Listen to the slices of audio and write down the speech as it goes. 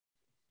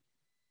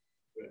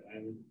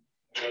And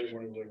Friday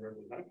morning, whatever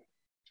time.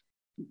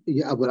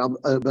 Yeah, but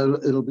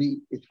it'll be.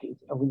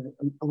 I'm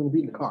going to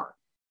be in the car,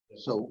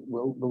 so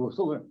we'll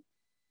still learn.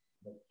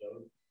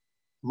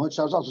 Much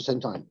sounds also the same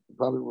time.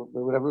 Probably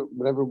whatever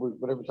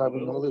time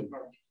we're going to leave.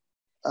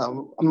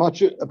 I'm not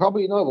sure.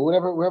 Probably no, but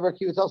wherever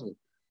Akiva tells me.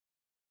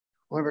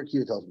 Wherever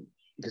Akiva tells me.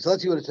 Okay, so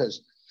let's see what it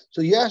says.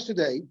 So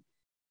yesterday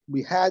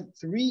we had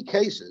 3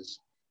 cases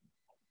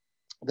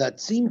that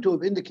seem to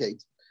have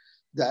indicated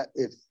that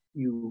if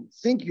you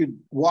think you're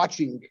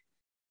watching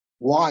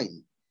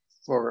wine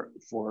for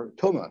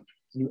Tuma,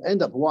 you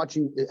end up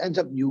watching. It ends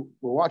up you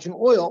were watching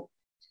oil.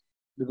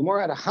 The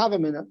Gemara had a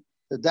Havamina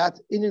that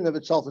in and of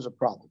itself is a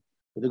problem.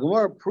 But the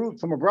Gemara proved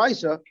from a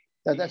brisa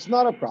that that's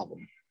not a problem.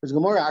 Because the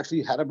Gemara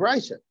actually had a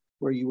brisa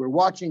where you were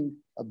watching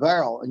a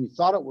barrel and you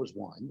thought it was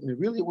wine, and it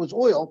really was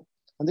oil.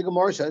 And the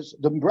Gemara says,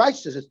 the brisa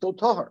says it's still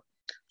tahar.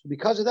 So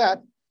because of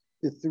that,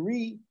 the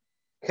 3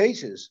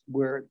 cases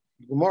where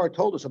the Gemara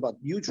told us about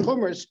huge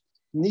chumras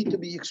need to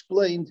be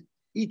explained,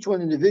 each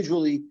one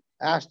individually,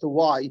 as to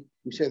why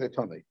we say they're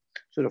tummy.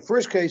 So the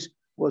first case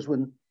was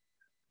when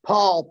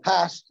Paul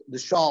passed the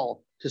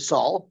shawl to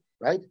Saul,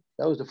 right?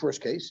 That was the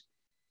first case.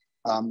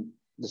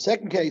 The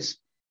second case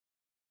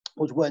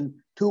was when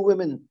 2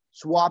 women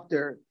swapped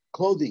their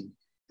clothing.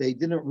 They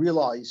didn't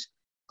realize,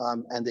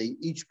 and they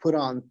each put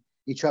on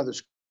each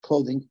other's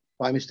clothing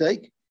by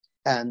mistake.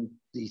 And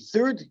the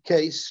third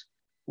case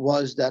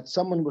was that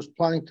someone was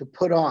planning to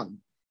put on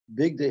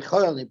Big Day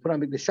Chayil, and he put on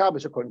Big Day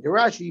Shabbos, according to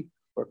Rashi,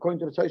 or according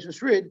to the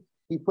Tosfos Rid,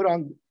 he put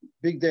on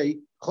Big Day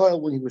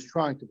Chayil when he was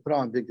trying to put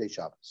on Big Day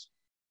Shabbos.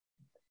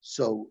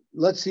 So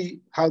let's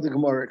see how the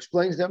Gemara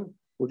explains them.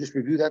 We'll just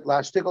review that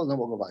last stickle, and then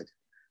we'll go by.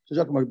 So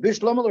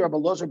Bishlamel or Rabbi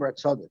Lozer Bar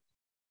Tzaddik,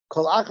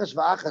 Kol Achas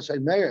V'Achas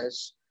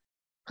Eimeres,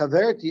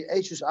 Chaverti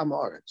Eishes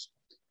Amaretz.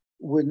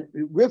 When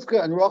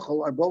Rivka and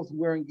Rachel are both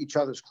wearing each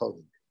other's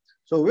clothing.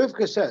 So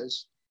Rivka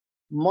says,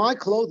 my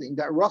clothing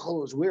that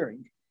Rachel is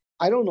wearing,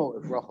 I don't know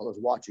if Rachel is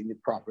watching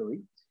it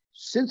properly.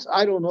 Since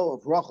I don't know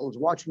if Rachel is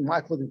watching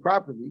my clothing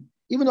properly,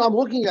 even though I'm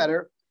looking at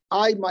her,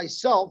 I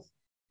myself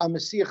am a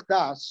Siach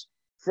Das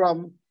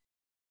from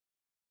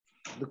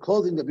the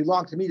clothing that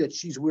belonged to me that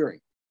she's wearing.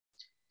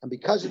 And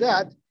because of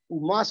that,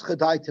 Umas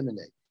Chadai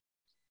Timene.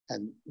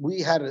 And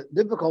we had a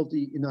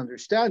difficulty in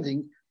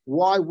understanding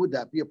why would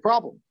that be a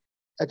problem.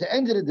 At the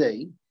end of the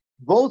day,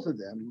 both of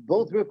them,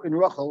 both Rivka and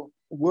Rachel,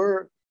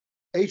 were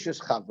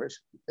Eishes Chavers.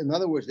 In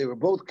other words, they were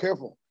both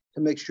careful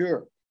to make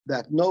sure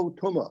that no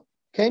Tumah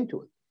came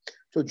to it.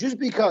 So just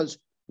because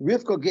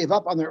Rivka gave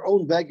up on her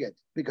own beged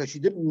because she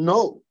didn't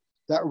know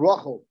that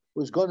Rachel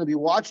was going to be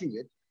watching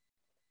it,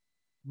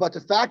 but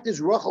the fact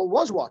is Rachel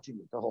was watching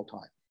it the whole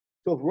time.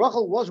 So if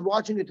Rachel was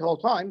watching it the whole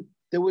time,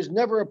 there was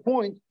never a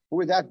point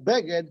where that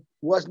beged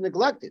was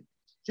neglected.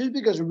 Just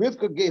because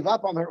Rivka gave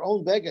up on her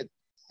own beged,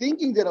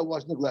 thinking that it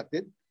was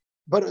neglected,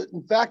 but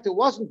in fact it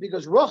wasn't,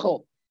 because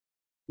Rachel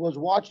was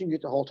watching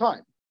it the whole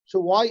time. So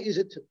why is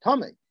it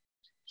tamei?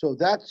 So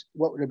that's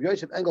what Rabbi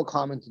Yosef Engel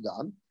commented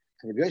on.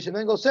 And Rabbi Yosef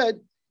Engel said,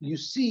 you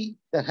see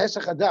that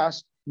Hesach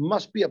Hadas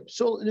must be a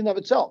psul in and of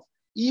itself,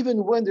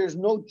 even when there's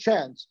no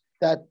chance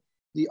that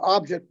the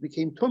object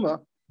became tumah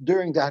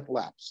during that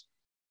lapse.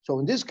 So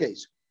in this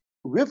case,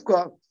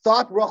 Rivka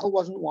thought Rachel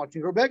wasn't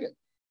watching her beged.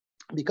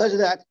 Because of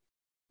that,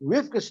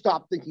 Rivka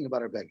stopped thinking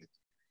about her beged.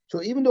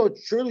 So even though it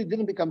surely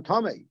didn't become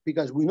tamei,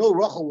 because we know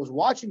Rachel was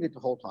watching it the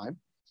whole time,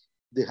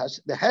 the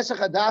Hesach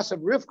Hadas of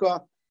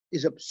Rivka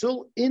is a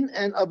psul in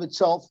and of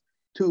itself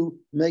to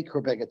make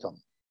her beged tamei.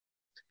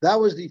 That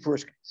was the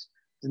first case.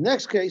 The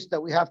next case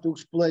that we have to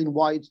explain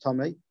why it's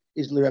tamei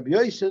is Rabbi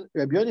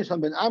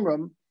Yonasan ben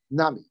Amram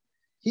Nami.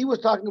 He was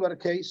talking about a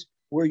case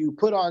where you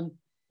put on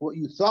what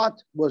you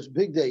thought was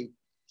Big Day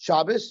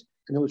Shabbos,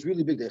 and it was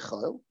really Big Day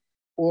Chayil,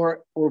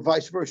 or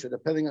vice versa,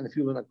 depending on if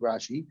you learn like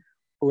Rashi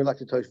or like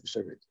the Tosfos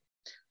Rid.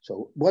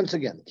 So once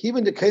again,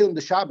 even the Kalim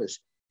the Shabbos,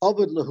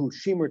 Avad Lahu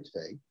Shimur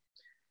Tfei.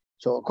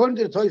 So according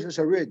to the Tosfos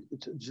Rid,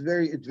 it's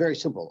very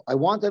simple. I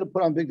wanted to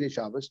put on Big Day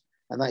Shabbos,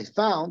 and I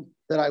found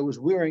that I was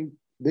wearing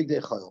Big Day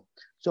Chayil.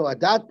 So at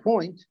that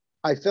point,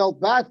 I felt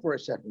bad for a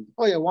second.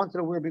 Oh yeah, I wanted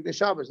to wear Big Day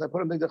Shabbos, and I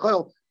put on Big Day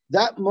Chayil.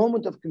 That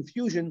moment of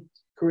confusion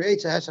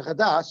creates a Hesach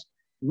Hadas,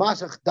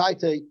 Masach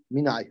Daite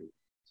Minayu.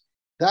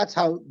 That's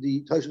how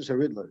the Tosfos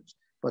Rid learns.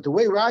 But the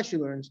way Rashi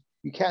learns,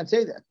 you can't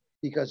say that,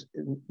 because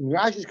in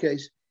Rashi's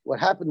case, what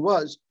happened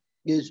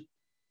is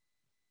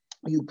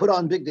you put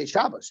on Big Day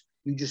Shabbos.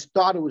 You just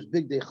thought it was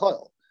Big Day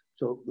Chayil.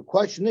 So the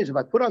question is, if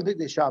I put on Big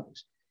Day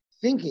Shabbos,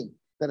 thinking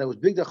that it was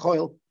Big Day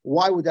Chayil,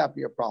 why would that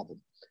be a problem?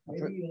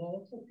 Maybe you'll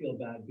also feel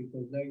bad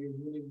because now you're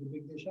ruining the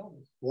Big Day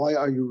Shabbos. Why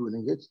are you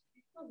ruining it?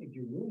 I don't think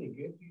you're ruining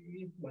it.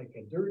 You might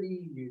get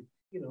dirty. You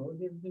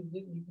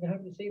can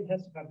have the same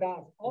Hesach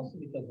Hadas also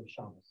because of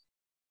Shabbos.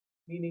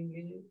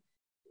 Meaning,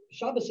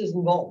 Shabbos is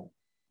involved.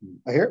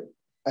 I hear.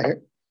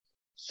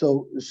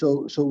 So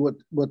what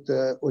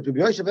Rabbi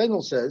Yosef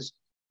Engel says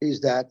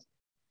is that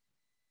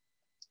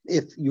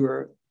if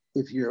you're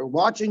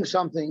watching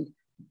something,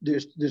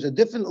 there's a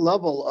different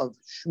level of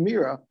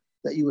shmira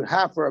that you would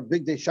have for a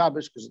Big Day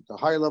Shabbos, because it's a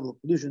higher level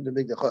of pollution than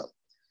Big Day Chayil.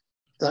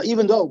 Now,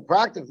 even though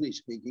practically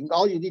speaking,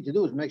 all you need to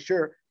do is make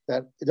sure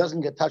that it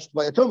doesn't get touched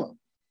by a tumah.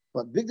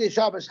 But Big Day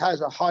Shabbos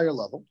has a higher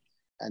level,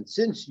 and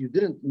since you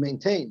didn't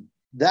maintain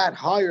that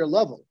higher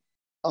level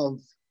of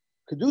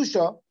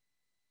kedusha,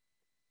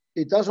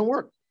 it doesn't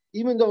work.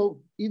 Even though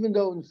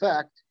in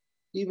fact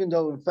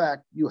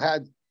you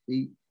had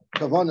the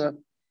kavanah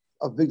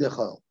of Big Day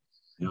Chayil.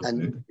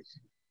 And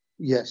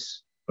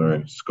yes. All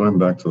right, just going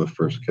back to the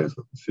first case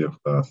with the CF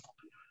class.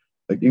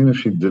 Like, even if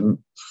she didn't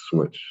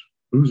switch,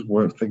 who's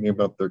thinking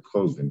about their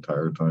clothes the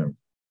entire time?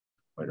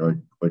 Like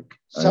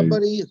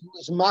Somebody who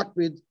is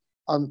makbid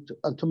on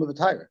Tumah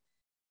V'Tayra.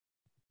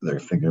 They're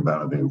thinking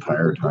about it the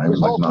entire time.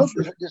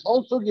 This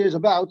whole sugya is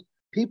about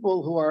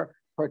people who are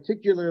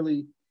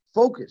particularly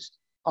focused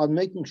on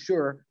making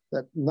sure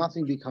that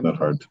nothing becomes not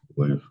hard to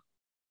believe.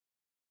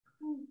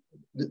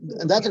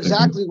 And that's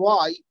exactly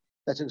why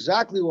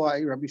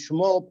Rabbi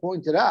Shmuel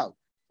pointed out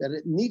that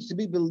it needs to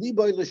be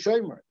beliboy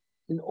l'shomer.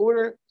 In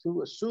order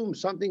to assume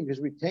something is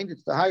retained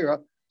its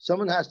tahira,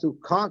 someone has to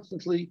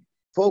constantly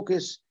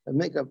focus and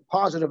make a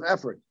positive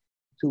effort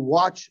to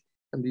watch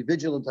and be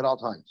vigilant at all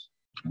times.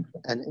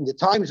 And in the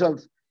times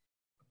of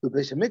the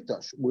Beis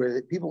Hamikdash,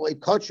 where people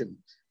ate kachim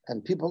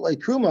and people ate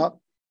truma,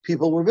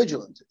 people were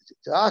vigilant.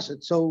 To us,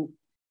 it's so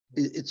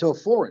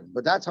foreign,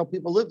 but that's how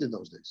people lived in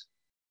those days.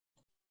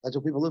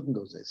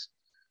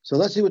 So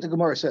let's see what the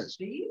Gemara says.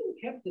 They even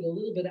kept it a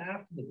little bit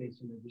after the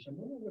Beis Hamikdash. I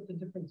wonder what the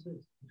difference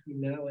is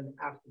between now and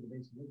after the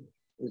Beis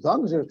Hamikdash. As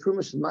long as there were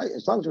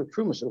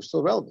trumas, it was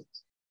still relevant.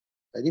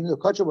 And even though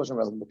kachim wasn't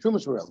relevant, but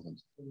trumas were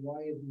relevant. And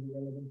why isn't it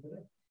relevant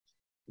today?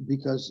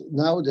 Because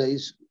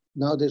nowadays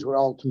we're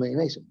all Tumei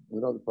Mason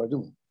without the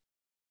Pardum.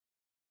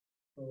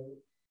 So,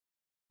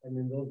 and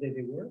in those days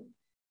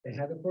they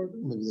had a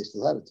Pardum? Maybe they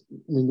still had it. I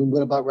mean,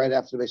 what about right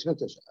after the Beis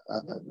Hamikdash?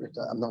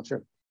 I'm not sure.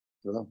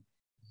 I don't know.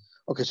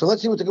 Okay, so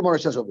let's see what the Gemara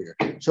says over here.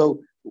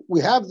 So we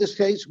have this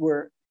case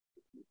where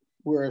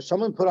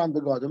someone put on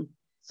begadim,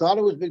 thought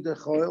it was Big Day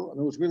Chayil, and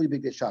it was really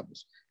Big Day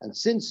Shabbos. And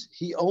since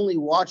he only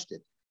watched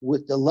it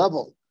with the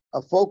level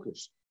of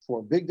focus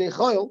for Big Day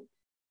Chayil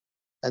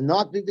and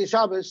not Big Day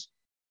Shabbos,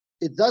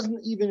 it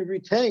doesn't even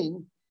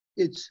retain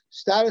its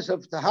status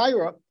of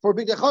Tahira for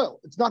Big Day Chayil.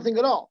 It's nothing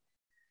at all.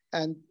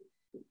 And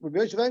Rabbi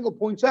Yosef Engel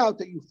points out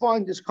that you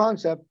find this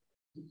concept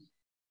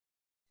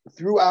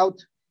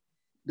throughout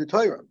the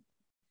Torah.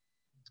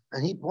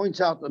 And he points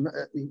out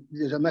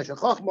there's a Meshech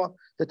Chochmah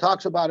that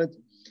talks about it,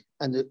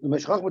 and the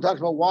Meshech Chochmah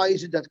talks about why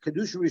is it that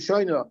Kedusha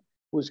Rishona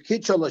was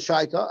Kitcha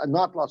L'Shaita and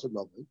not Lasad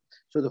Lovely.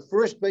 So the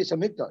first Beis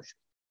Hamikdash,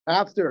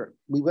 after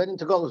we went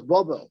into Galus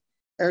Babel,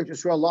 Eretz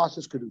Yisrael lost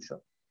its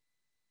Kedusha.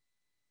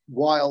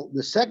 While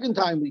the second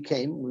time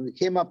when we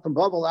came up from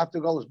Babel after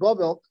Galus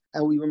Babel,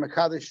 and we were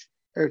Mekadesh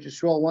Eretz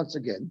Yisrael once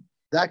again,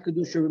 that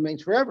Kedusha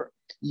remains forever.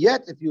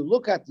 Yet, if you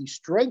look at the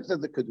strength of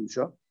the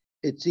Kedusha,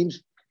 it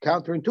seems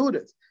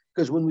counterintuitive.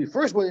 Because when we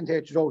first went into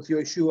Eretz Yisrael with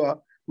Yeshua,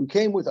 we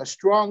came with a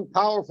strong,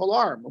 powerful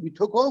arm. We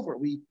took over.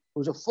 It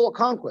was a full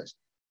conquest.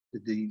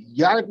 The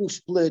Yarden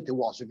split. The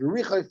walls of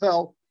Yericho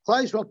fell.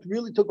 Klal Yisrael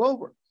really took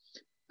over.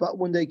 But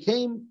when they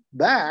came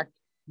back,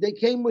 they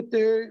came with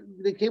their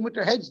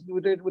heads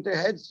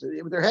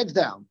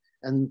down,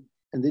 and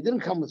they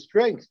didn't come with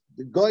strength.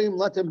 The Goyim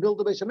let them build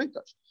the Beis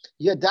Hamikdash.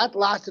 Yet that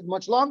lasted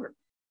much longer.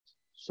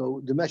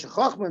 So the Meshech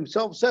Chochmah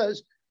himself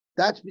says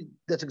that's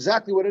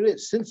exactly what it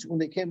is. Since when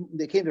they came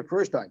the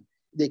first time,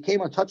 they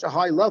came on such a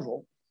high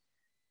level.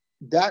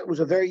 That was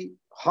a very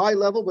high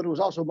level, but it was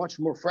also much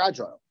more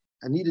fragile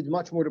and needed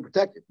much more to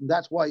protect it. And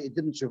that's why it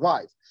didn't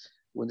survive.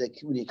 When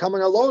you come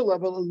on a lower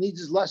level, it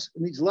needs less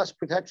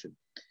protection.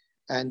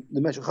 And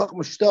the Meshech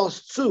Chochmah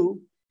tells too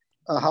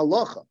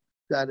halacha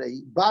that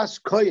a bas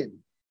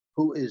kohen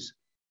who is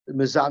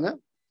mezana,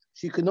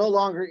 she can no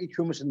longer eat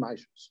trumas and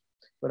maishros.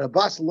 But a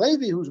bas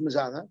levi who's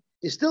mezana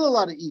is still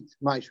allowed to eat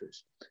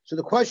maishros. So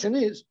the question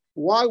is,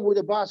 why would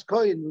a bas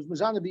kohen who's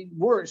mezana be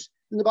worse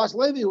than the bas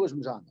levi who was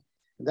mezana?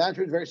 And the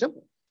answer is very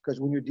simple. Because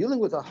when you're dealing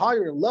with a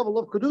higher level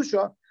of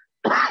kedusha,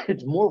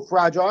 it's more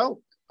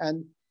fragile,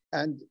 and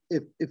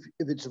if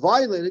it's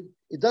violated,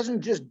 it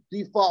doesn't just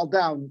default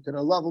down to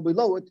the level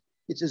below it.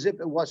 It's as if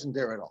it wasn't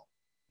there at all.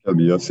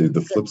 Yosy,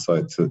 the flip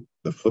side to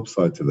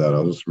that, I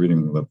was just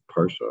reading the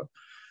parsha.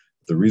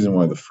 The reason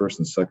why the first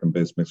and second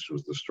base mixture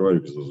was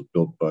destroyed because it was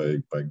built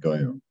by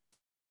Goyim.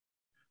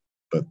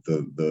 But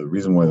the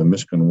reason why the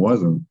Mishkan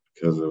wasn't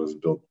because it was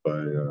built by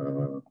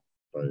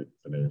Bnei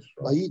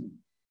Yisrael. By Eden.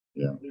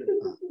 Yeah.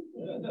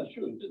 Yeah, that's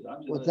true.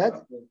 What's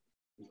that?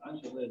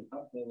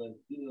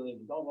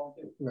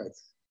 Right.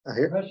 I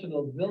hear.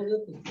 Professional builder.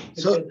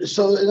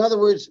 So in other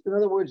words,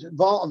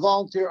 a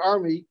volunteer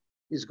army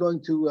is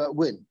going to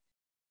win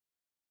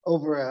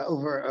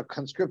over a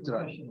conscripted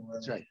army.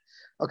 That's right.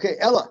 Okay,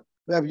 Ella.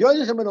 We have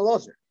Yonis and Ben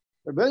Elazar.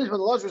 The Ben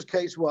Elazar's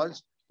case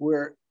was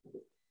where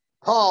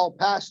Paul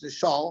passed the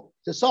shawl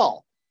to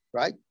Saul,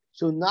 right?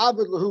 So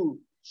Navid Lahu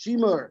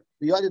Shimur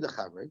B'Yadi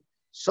Dechavre.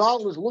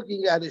 Saul was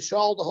looking at his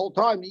shawl the whole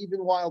time,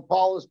 even while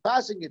Paul is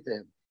passing it to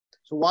him.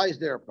 So why is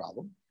there a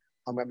problem?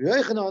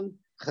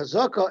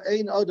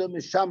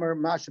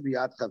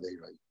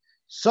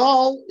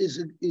 Saul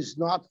is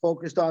not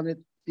focused on it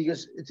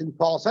because it's in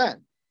Paul's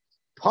hand.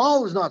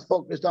 Paul is not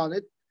focused on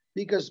it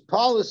because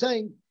Paul is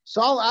saying,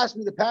 Saul asked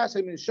me to pass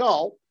him in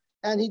Shaul,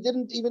 and he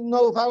didn't even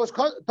know if I was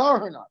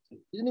Tar or not. He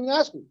didn't even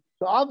ask me.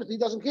 So obviously he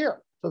doesn't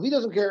care. So if he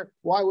doesn't care,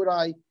 why would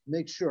I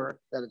make sure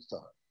that it's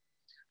Tar?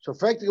 So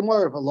Frank the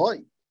Gemara of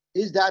Eloi,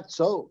 is that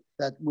so?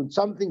 That when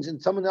something's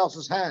in someone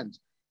else's hands,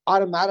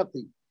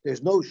 automatically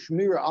there's no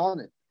shmira on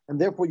it, and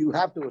therefore you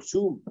have to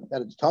assume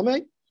that it's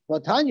Tameh?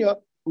 Well, Tanya,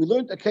 we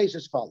learned a case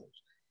as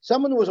follows.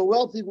 Someone was a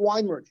wealthy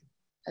wine merchant,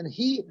 and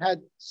he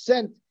had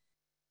sent,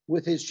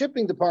 with his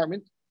shipping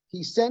department,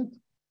 he sent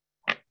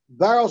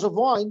barrels of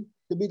wine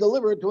to be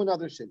delivered to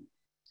another city.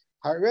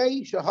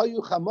 He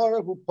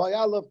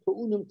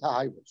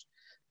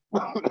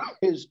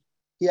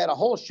had a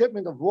whole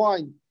shipment of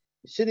wine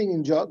sitting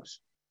in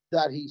jugs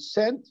that he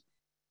sent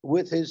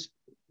with his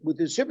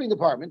shipping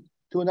department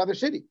to another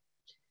city.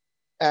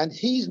 And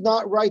he's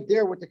not right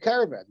there with the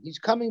caravan. He's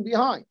coming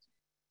behind.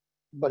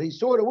 But he's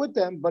sort of with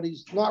them, but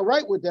he's not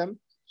right with them.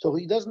 So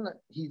he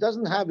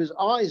doesn't have his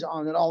eyes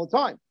on it all the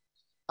time.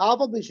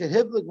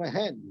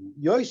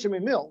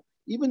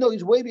 Even though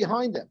he's way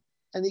behind them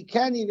and he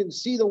can't even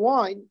see the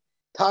wine,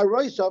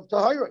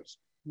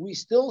 we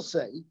still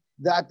say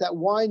that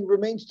wine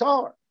remains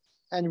tar.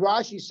 And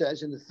Rashi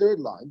says in the third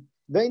line,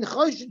 we're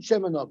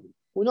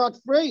not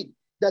afraid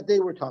that they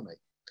were tamei.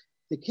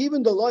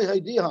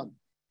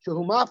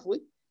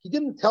 He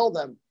didn't tell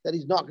them that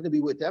he's not going to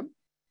be with them.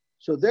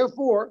 So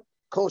therefore,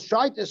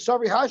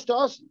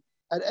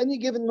 at any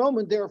given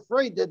moment, they're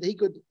afraid that he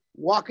could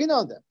walk in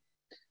on them.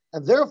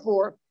 And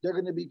therefore, they're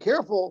going to be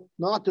careful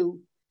not to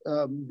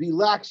be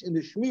lax in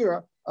the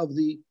shmira of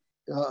the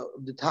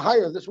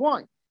tahir of this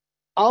wine.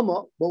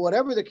 Alma, but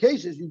whatever the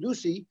case is, you do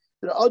see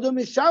that Adam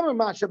is shamer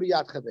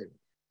mashabiyat chaver.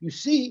 You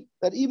see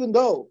that even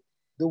though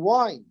the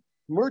wine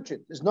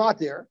merchant is not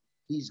there,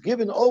 he's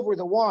given over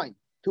the wine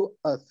to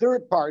a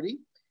third party.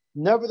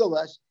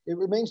 Nevertheless, it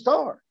remains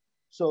tahor.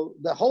 So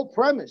the whole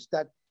premise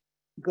that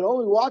you can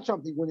only watch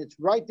something when it's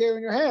right there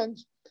in your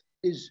hands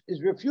is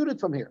refuted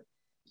from here.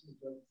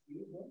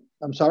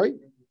 I'm sorry?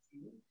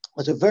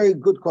 That's a very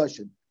good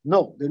question.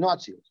 No, they're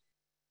not sealed.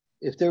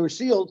 If they were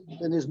sealed,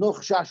 then there's no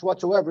chashash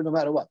whatsoever, no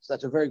matter what. So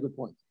that's a very good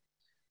point.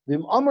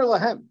 Vim amar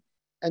lahem,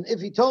 and if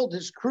he told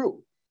his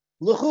crew,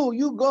 L'chu,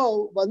 you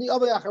go, in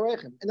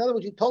other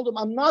words, he told them,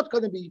 I'm not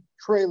going to be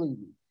trailing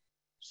you.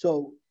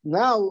 So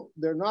now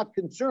they're not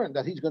concerned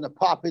that he's going to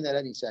pop in at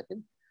any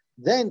second.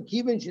 Then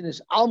kivin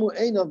is almu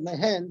of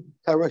mehen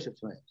taroshav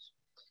tmeis.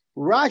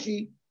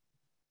 Rashi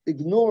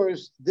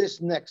ignores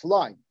this next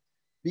line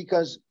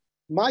because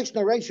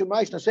Maishna Reisha,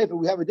 Maishna Sefer,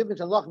 we have a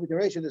difference in Lach between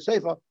Reisha and the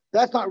Sefer.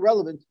 That's not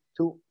relevant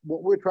to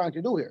what we're trying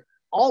to do here.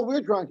 All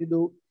we're trying to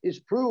do is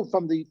prove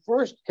from the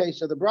first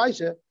case of the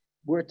Brisa,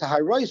 where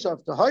Tahirais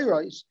of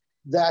Tahirais,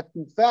 that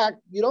in fact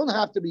you don't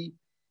have to be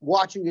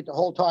watching it the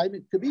whole time.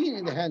 It could be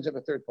in the hands of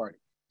a third party.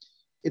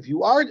 If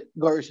you are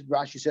Garish,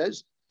 Rashi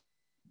says,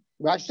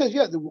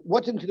 yeah,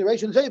 what's in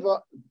consideration Sefer,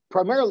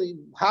 primarily,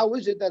 how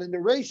is it that in the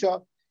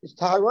Reisha it's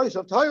Tahirais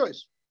of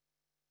Tahirais?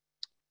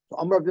 So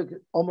Omar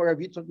Rav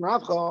Yitzchak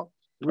Nafcha,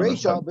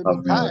 Reisha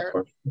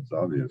b'mitayr. It's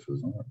obvious,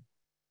 isn't it?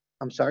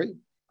 I'm sorry?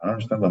 I don't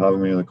understand the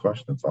having of the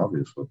question. It's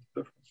obvious what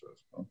the difference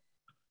is. No?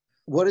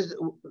 What is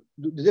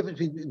the difference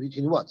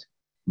between what?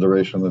 The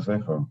Reisha and the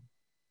Sefer.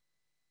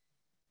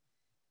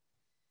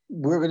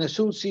 We're going to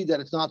soon see that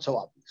it's not so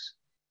obvious.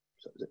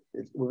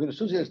 We're going to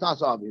soon see that it's not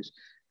so obvious.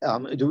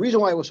 The reason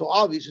why it was so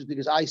obvious is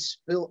because I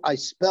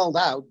spelled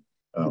out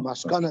the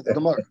maskana of the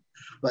Gemara,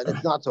 but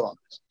it's not so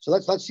obvious. So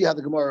let's see how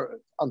the Gemara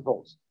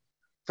unfolds.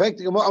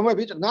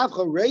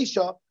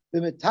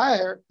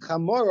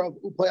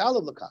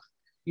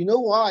 You know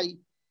why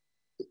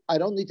I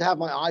don't need to have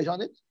my eyes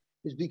on it?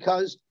 Is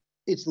because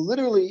it's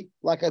literally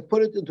like I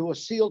put it into a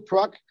sealed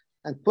truck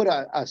and put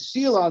a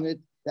seal on it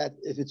that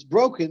if it's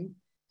broken,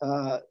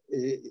 the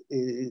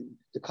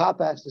cop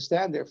has to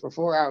stand there for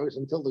 4 hours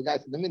until the guy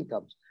from the Mint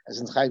comes, as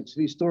in Chaim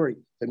Tzvi's story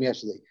from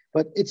yesterday.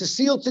 But it's a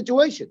sealed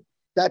situation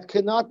that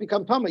cannot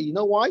become tamei. You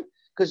know why?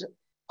 Because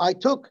I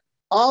took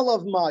all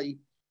of my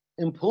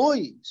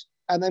employees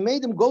and I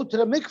made them go to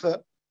the mikveh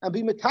and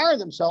be matar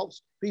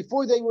themselves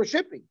before they were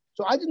shipping.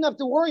 So I didn't have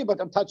to worry about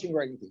them touching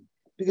or anything,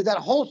 because that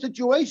whole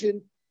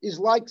situation is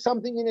like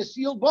something in a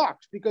sealed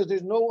box, because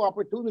there's no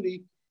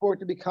opportunity for it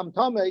to become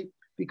tamei,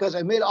 because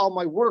I made all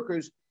my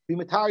workers be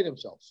matar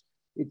themselves.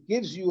 It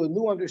gives you a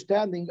new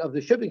understanding of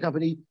the shipping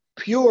company,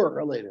 pure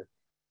or later,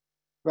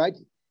 right?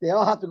 They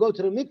all have to go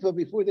to the mikveh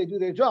before they do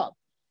their job.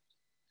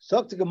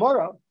 So to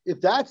Gemara, if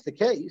that's the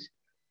case,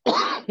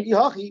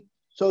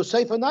 so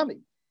Seifa Nami.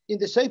 In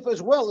the Seifa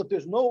as well, if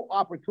there's no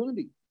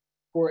opportunity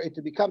for it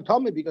to become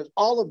tamei, because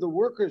all of the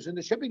workers in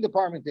the shipping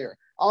department there,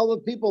 all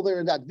the people there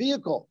in that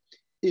vehicle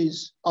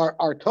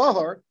are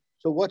tahar,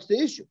 so what's the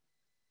issue?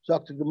 So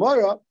to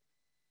Gemara,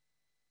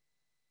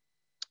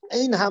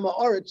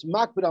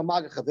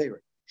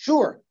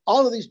 sure,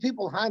 all of these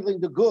people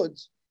handling the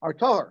goods are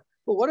tahar,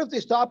 but what if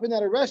they stop in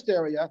that rest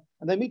area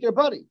and they meet their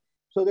buddy?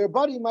 So their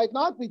buddy might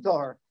not be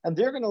tahar, and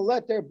they're going to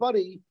let their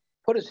buddy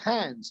put his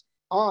hands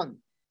on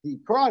the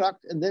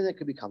product, and then it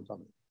could become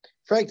tummy.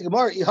 Frank the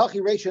Gemara,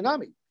 Ihachi Reisha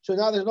Nami. So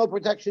now there's no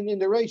protection in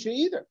the Reisha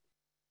either.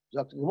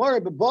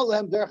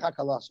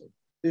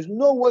 There's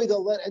no way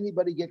they'll let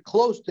anybody get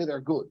close to their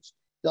goods.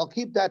 They'll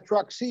keep that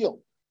truck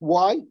sealed.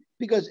 Why?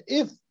 Because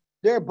if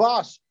their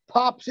boss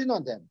pops in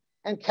on them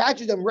and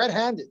catches them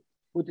red-handed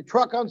with the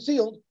truck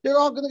unsealed, they're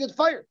all going to get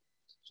fired.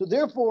 So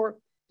therefore,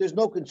 there's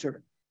no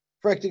concern.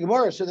 Correct the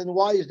Gemara. So then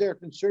why is there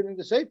concern in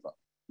the Seifa?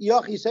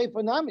 Yachi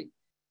Seifa Nami.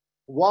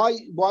 Why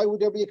would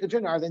there be a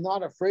concern? Are they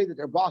not afraid that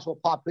their boss will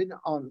pop in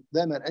on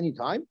them at any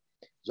time?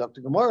 Zok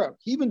the Gemara.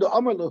 Even the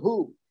Amar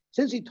Lahu,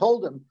 since he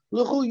told them,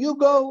 Lahu, you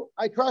go,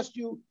 I trust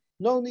you,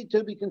 no need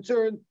to be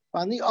concerned.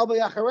 I'll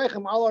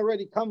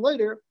already come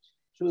later.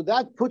 So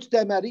that puts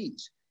them at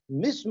ease.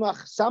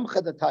 Mismach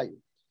Samcha Datayu.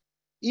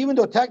 Even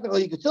though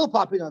technically he could still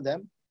pop in on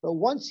them, but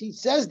once he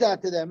says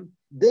that to them,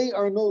 they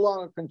are no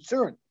longer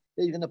concerned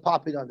that he's going to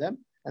pop in on them,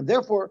 and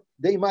therefore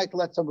they might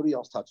let somebody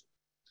else touch it.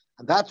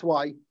 And that's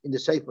why in the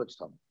Sefer it's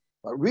tummy.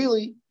 But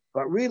really,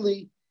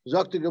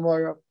 Zok the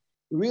Gemara,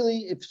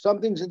 really, if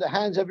something's in the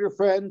hands of your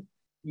friend,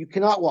 you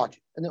cannot watch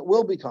it, and it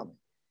will be tummy.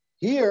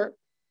 Here,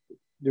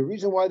 the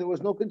reason why there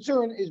was no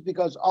concern is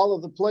because all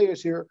of the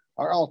players here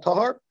are al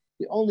tahar.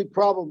 The only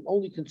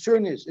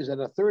concern is that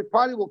a third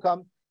party will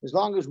come. As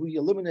long as we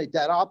eliminate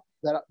that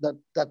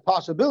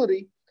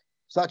possibility,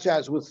 such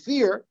as with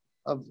fear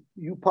of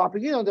you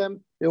popping in on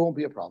them, there won't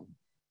be a problem.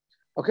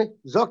 Okay,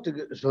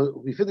 so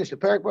we finished the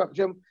paragraph.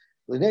 And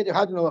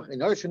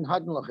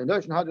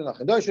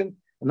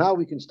now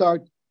we can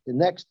start the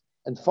next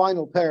and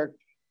final parak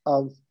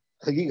of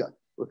Chagiga.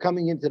 We're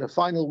coming into the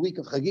final week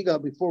of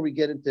Chagiga before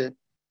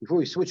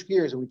we switch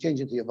gears and we change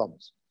into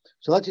Yavamas.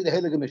 So let's see the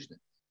Heilige Mishnah.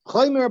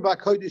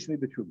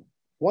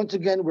 Once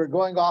again, we're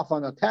going off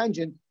on a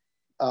tangent,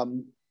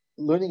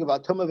 learning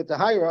about Tumah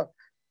V'Tahira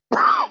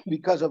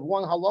because of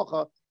one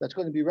halacha that's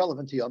going to be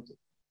relevant to Yom Tov.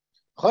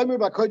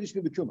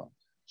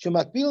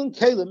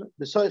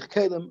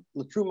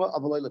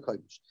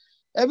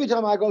 Every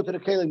time I go to the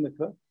Kelim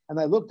mikveh and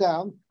I look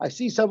down, I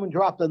see someone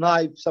drop the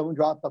knife, someone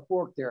dropped a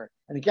fork there,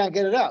 and he can't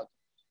get it out.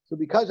 So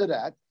because of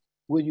that,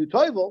 when you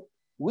toivel,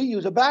 we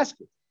use a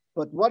basket.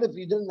 But what if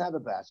you didn't have a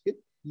basket?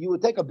 You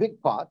would take a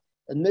big pot,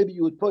 and maybe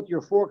you would put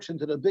your forks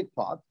into the big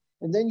pot,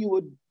 and then you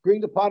would bring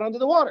the pot under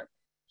the water.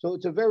 So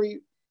it's a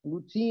very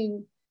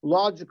routine,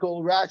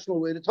 logical, rational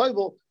way to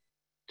toivel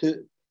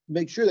to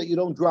make sure that you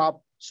don't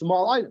drop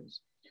small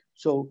items.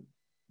 So,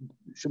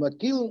 if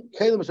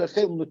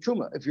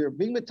you're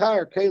being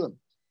mitayar kelim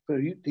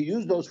to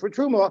use those for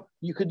truma,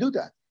 you can do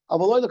that.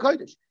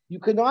 You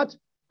cannot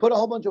put a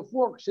whole bunch of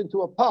forks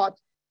into a pot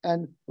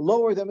and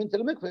lower them into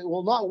the mikveh. It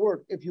will not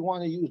work if you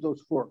want to use those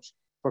forks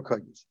for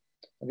kodesh.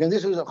 Again,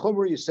 this is a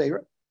chomer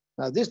yisera.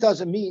 Now, this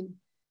doesn't mean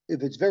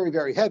if it's very,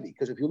 very heavy,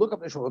 because if you look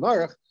up the Shulchan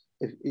Aruch,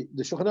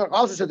 the Shulchan Aruch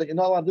also said that you're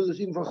not allowed to do this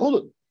even for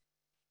chulun.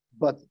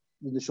 But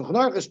the Shulchan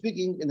Aruch is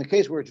speaking in the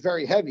case where it's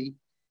very heavy,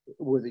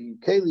 where the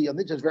keli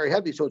amidza is very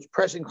heavy, so it's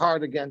pressing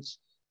hard against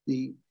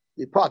the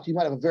pot. You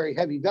might have a very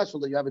heavy vessel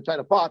that you have inside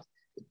a pot,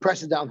 it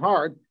presses down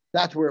hard.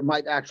 That's where it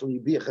might actually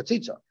be a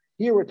chatzitza.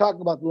 Here we're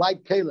talking about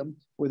light kelim,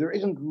 where there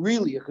isn't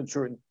really a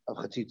concern of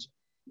chatzitza.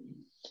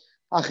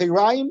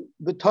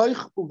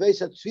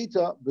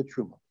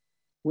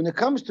 When it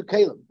comes to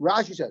kelim,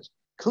 Rashi says,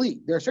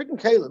 kli, there are certain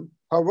kelim,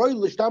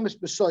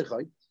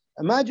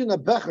 imagine a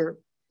becher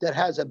that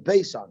has a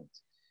base on it.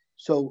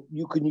 So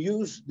you can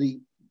use the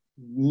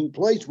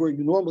place where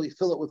you normally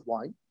fill it with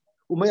wine,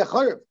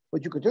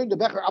 but you could turn the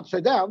becher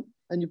upside down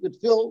and you could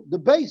fill the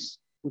base,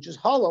 which is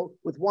hollow,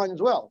 with wine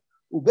as well.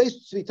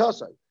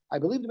 I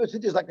believe the base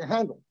is like a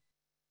handle.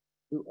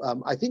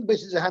 I think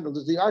base is a handle.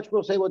 Does the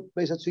archbishop say what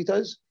base tzvita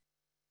is?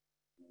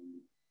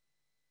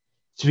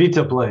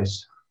 Tzvita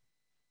place.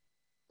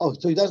 Oh,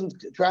 so he doesn't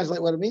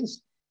translate what it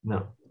means?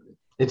 No.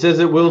 It says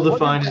it will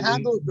define it.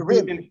 Handle is the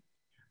rim.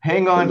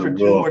 Hang on for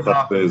 2 more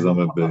documents.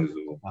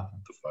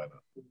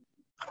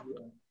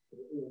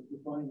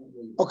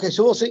 Okay,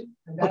 so we'll see.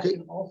 And that Okay.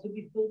 can also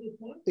be filled with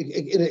wine?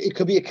 It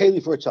could be a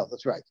keli for itself.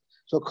 That's right.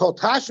 So called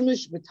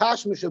tashmish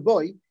mitashmish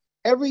aboy.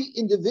 Every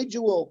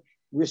individual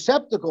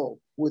receptacle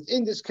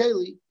within this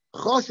keli,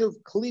 choshev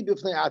kli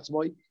b'fnei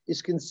atzmoi,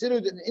 is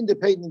considered an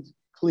independent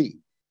kli,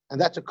 and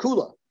that's a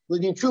kula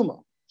l'nyin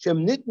truma.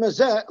 Shem nit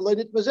mazeh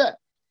le'nit mazeh.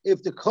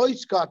 If the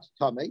kois got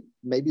tummy,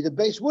 maybe the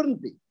base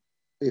wouldn't be.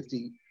 If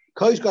the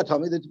kois got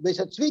tummy, the base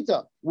at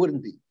tzvita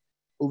wouldn't be.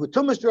 Of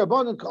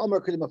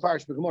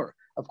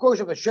course,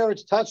 if a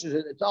sheretz touches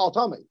it, it's all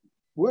tummy.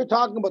 We're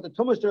talking about the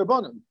tumas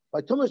derabanan.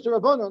 By tumas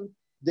derabanan,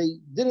 they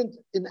didn't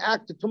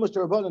enact the tumas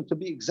derabanan to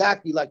be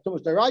exactly like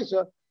tumas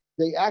deraisa.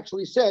 They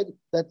actually said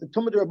that the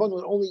tumas derabanan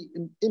would only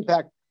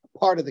impact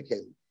part of the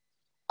keli.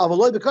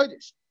 Avaloi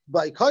b'kodesh.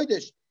 By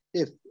kodesh,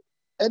 if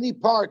any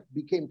part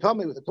became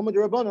tummy with the tumas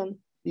derabanan,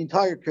 the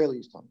entire keli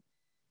is tummy.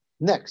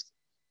 Next,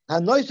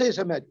 hanoisei is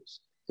a medrash.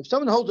 If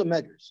someone holds a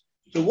medrash,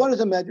 so what is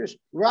a medrash?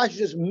 Rashi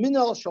says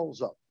minal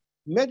sholzah.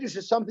 Medrash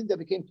is something that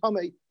became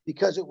tummy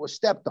because it was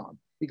stepped on,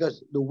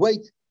 because the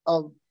weight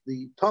of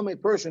the tummy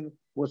person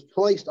was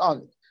placed on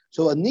it.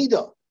 So a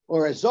nida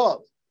or a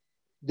zav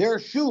their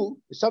shoe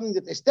is something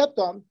that they stepped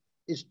on,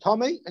 is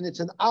tame, and it's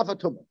an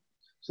avatuma.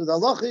 So the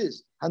halach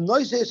is,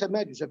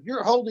 if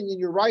you're holding in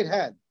your right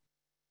hand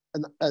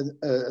an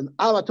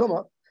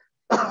avatuma,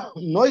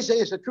 noise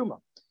is a truma.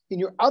 In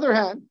your other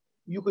hand,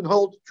 you can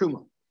hold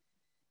truma.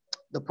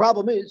 The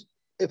problem is,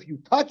 if you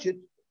touch it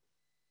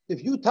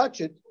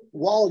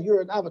while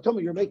you're an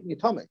avatuma, you're making a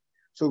tame.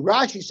 So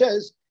Rashi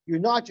says you're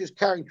not just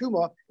carrying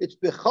truma; it's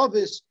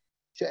bechavis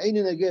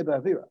she'einin ageh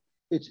ba'avira.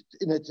 It's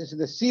in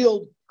a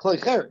sealed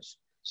klecheres.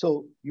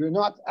 So you're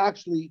not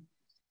actually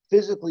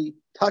physically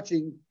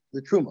touching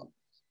the truma.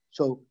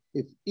 So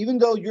even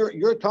though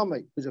you're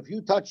tame, because if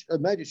you touch a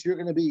medrash, you're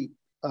going to be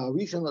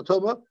rishon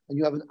latoma, and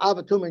you have an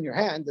avatuma in your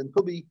hand, and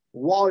could be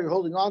while you're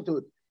holding on to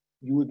it,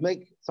 you would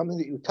make something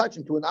that you touch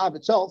into an av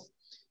itself.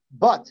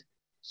 But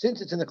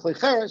since it's in the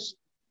klecheres,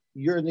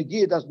 your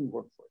negia doesn't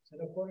work for it.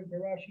 And according to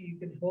Rashi, you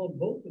can hold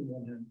both in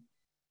one hand.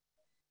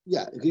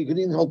 Yeah, you can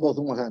even hold both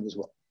in one hand as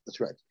well. That's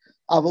right.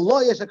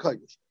 Avaloy is a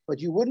kodesh, but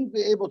you wouldn't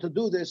be able to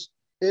do this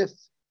if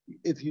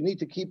you need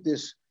to keep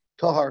this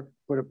tahar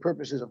for the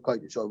purposes of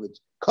kodesh. So if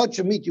it's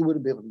kosher meat, you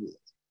wouldn't be able to do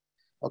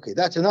that. Okay,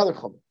 that's another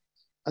chumrah.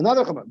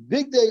 Another chumrah.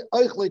 Big day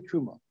oichle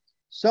truma.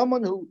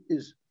 Someone who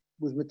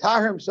was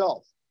mitahar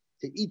himself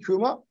to eat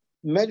truma,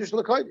 medrash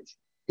lekodesh.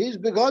 His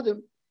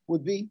begadim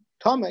would be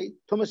tamei,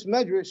 tumas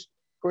medrash,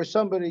 for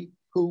somebody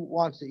who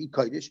wants to eat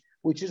kodesh,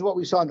 which is what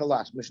we saw in the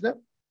last Mishnah.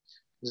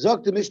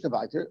 Zok the Mishnah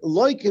weiter,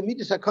 loike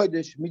midas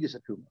hakodesh midas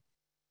hatruma.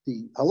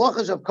 The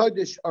halachas of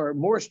kodesh are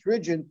more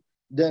stringent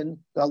than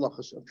the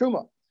halachas of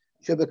truma.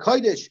 Shebe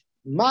kodesh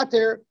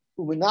mater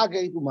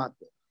umenage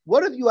umater.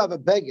 What if you have a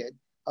beged,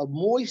 a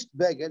moist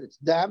beged, it's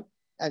damp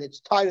and it's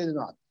tied in a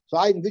knot? So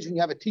I envision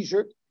you have a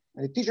t-shirt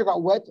and the t-shirt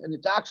got wet and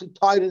it's actually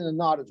tied in a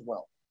knot as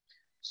well.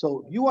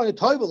 So if you want to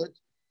toivel it,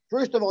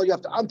 first of all you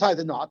have to untie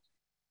the knot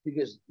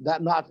because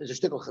that knot is a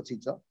shtickle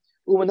chatzitza.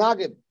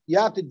 Umenage, you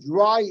have to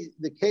dry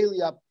the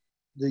keli up.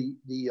 The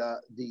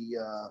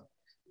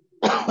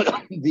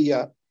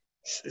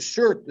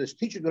shirt, this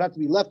t-shirt would have to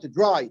be left to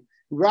dry.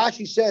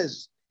 Rashi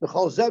says if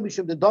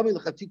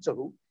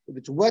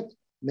it's wet,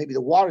 maybe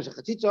the water is a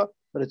chatzitza,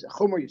 but it's a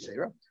chomer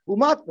yisera.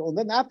 And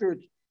then after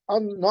it's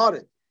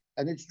unknotted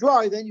and it's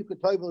dry, then you could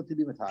toivel it to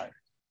be matayr.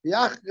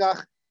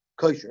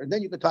 Kosher, and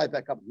then you can tie it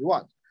back up if you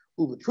want.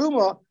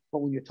 Truma, but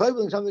when you're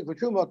toiveling something for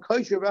truma,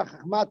 kosher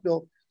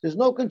matbil, there's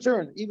no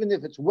concern. Even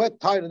if it's wet,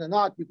 tied in a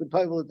knot, you can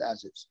toivel it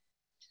as is.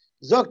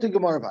 Zok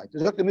Gemara Vayter,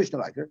 Zok the Mishnah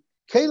Vayter,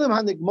 Kalim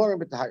Hanigmarim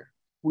b'Tahir.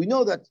 We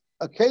know that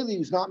a keli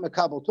is not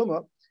mekabel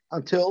tuma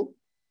until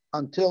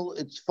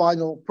its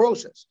final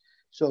process.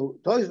 So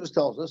Tosfos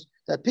tells us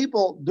that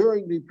people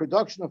during the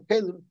production of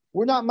kelim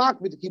were not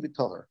makbid to keep it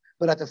tahor,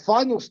 but at the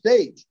final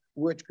stage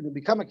where it's going to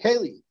become a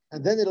keli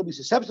and then it'll be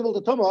susceptible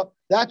to tuma,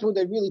 that's when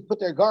they really put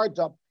their guards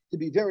up to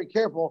be very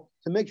careful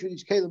to make sure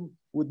these kelim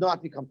would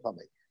not become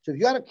tamei. So if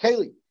you had a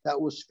keli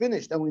that was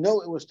finished and we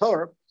know it was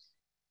tahor,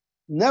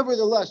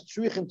 nevertheless,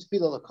 shrichim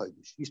tefillah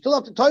l'kodesh. You still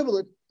have to toivel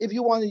it if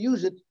you want to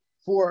use it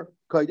for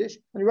kodesh.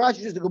 And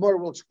Rashi says the Gemara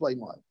will explain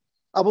why.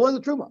 Abaloi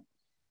the truma.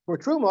 For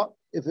truma,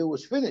 if it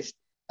was finished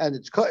and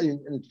it's cut and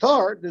it's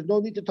tar, there's no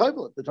need to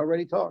toivel it. It's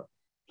already tar.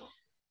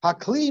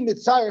 Hakli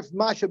mitzaref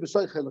masha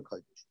b'soichel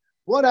l'kodesh.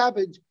 What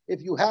happens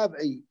if you have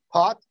a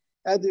pot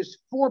and there's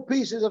 4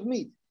 pieces of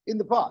meat in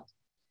the pot,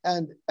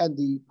 and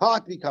the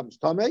pot becomes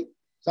tamei?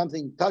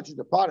 Something touches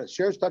the pot, a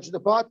sheretz touches the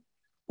pot,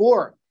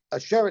 or a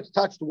sheretz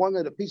touched one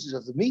of the pieces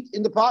of the meat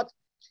in the pot.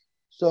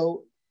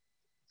 So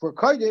for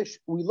kodesh,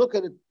 we look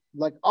at it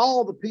like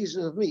all the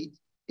pieces of meat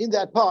in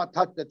that pot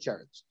touch that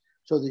sheretz.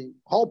 So the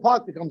whole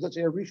pot becomes, let's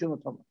say, a rishon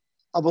l'tuma.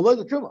 Avaloi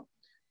the truma.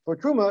 For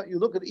truma, you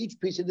look at each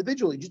piece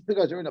individually. Just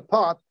because they're in a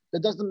pot,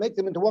 that doesn't make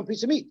them into one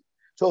piece of meat.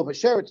 So if a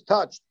sheretz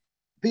touched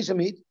a piece of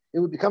meat, it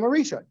would become a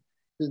rishon.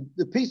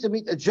 The piece of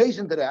meat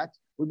adjacent to that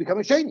would become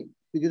a sheni,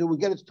 because it would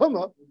get its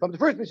tuma from the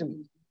first piece of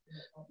meat.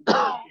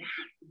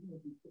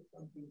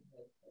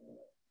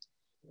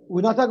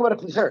 We're not talking about a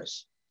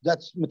klicheres.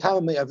 That's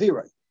metal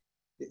me'avira.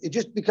 It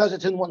just because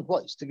it's in one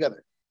place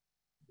together.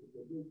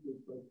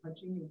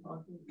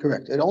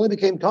 Correct. It only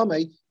became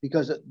tamei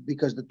because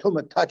the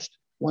tumah touched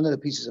one of the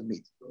pieces of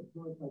meat.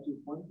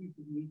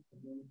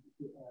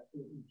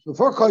 So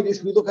for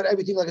kodesh, we look at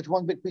everything like it's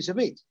one big piece of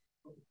meat.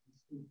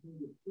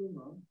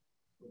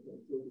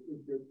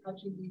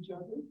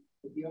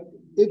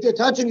 If they're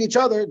touching each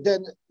other,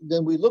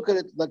 then we look at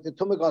it like the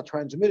tumah got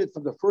transmitted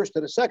from the first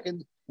to the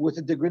second with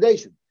a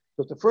degradation.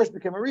 So if the first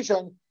became a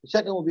rishon, the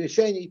second will be a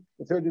sheni,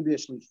 the third will be a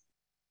shlish.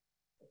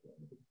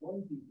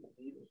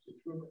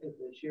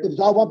 If it's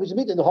all one piece of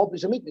meat, then the whole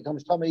piece of meat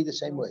becomes tamei the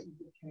same way.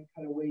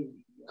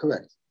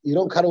 Correct. You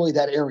don't cut away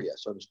that area,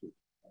 so to speak.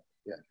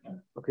 Yeah.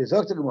 Okay.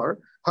 Zok the Gemara.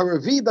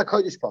 Haravi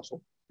b'kodesh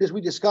pasul. This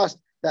we discussed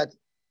that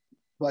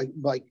by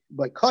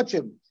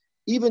kachim,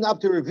 even up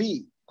to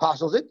Ravi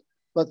passes it,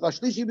 but by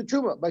shlishi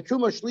b'truma, by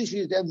truma shlishi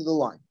is the end of the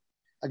line.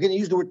 Again, you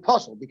use the word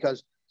pasul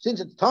because since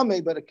it's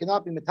tamei, but it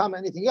cannot be metame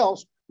anything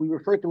else, we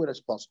refer to it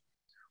as pasul.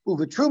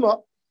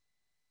 Uvetruma,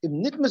 if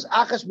nikmas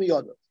achas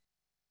miyadav,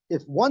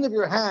 if one of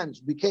your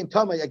hands became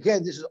tamei,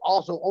 again, this is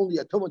also only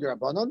a tumah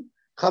derabanan.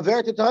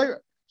 chaver to tahira.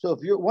 So if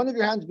one of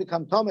your hands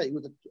become tamei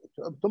with a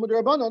tumah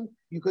derabanan,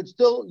 you could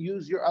still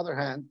use your other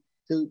hand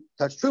to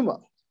touch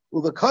truma.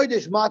 Uva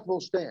kodesh mat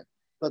will stand,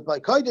 but by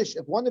kodesh,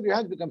 if one of your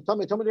hands becomes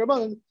tumah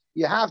derabanan,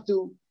 you have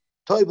to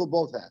toivel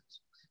both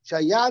hands.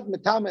 Shayad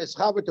metama is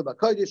chaver to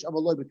bakodesh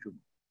avaloi b'truma.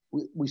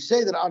 We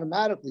say that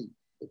automatically.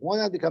 If one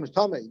hand becomes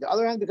tamei, the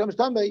other hand becomes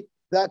tamei.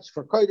 That's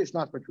for kodesh,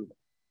 not for truma.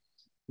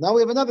 Now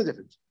we have another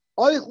difference.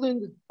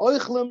 Oichlim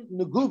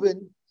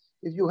neguvin.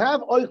 If you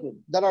have oichlim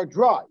that are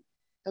dry,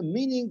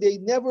 meaning they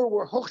never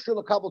were hochshel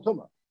l'kabel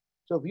tumah.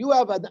 So if you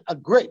have a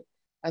grape,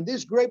 and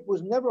this grape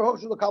was never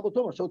hochshel l'kabel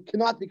tumah, so it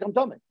cannot become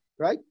tamei,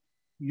 right?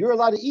 You're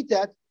allowed to eat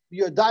that.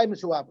 You're daim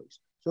suavos.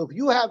 So if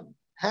you have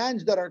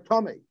hands that are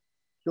tamei,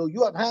 so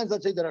you have hands,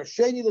 let's say, that are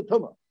sheni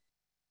l'tumah,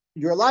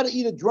 you're allowed to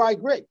eat a dry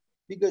grape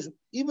because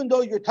even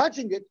though you're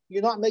touching it,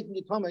 you're not making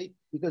it tamei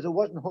because it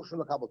wasn't hochshel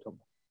l'kabel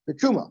tumah. The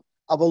truma.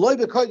 Avaloi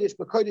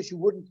b'kodesh you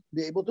wouldn't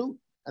be able to.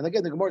 And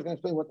again, the Gemara is going to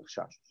explain what the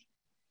chash is.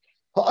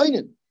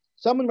 Ha'aynin,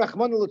 someone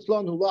Rachmana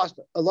litzlan who lost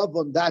a loved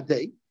one that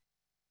day,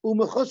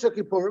 u'mechosar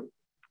kippurim.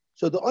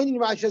 So the oynin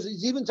Rashi says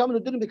is even someone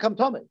who didn't become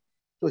tamei.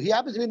 So he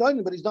happens to be an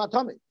oynin, but he's not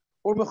tamei.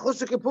 Or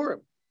mechosar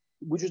kippurim,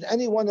 which is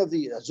any one of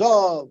the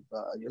azov,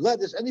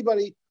 yoledis,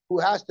 anybody who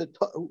has to,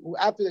 who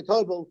after they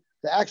toivel,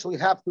 they actually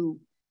have to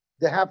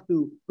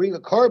bring a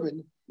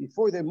carbon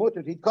before they're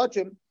mutter to catch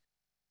him.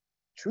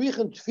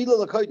 Shrichen tefila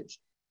l'kodesh.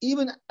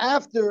 Even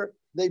after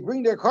they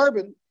bring their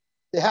carbon,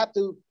 they have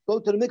to go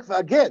to the mikveh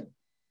again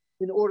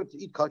in order to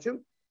eat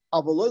kachim.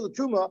 Avaloi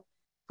l'truma,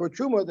 for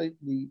truma, the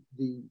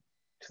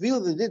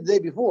tefillah they did the day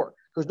before,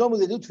 because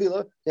normally they do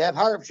tefillah, they have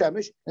harav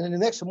shemesh, and then the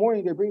next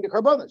morning they bring the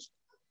karbanos.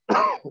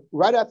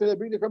 Right after they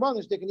bring the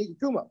karbanos, they can eat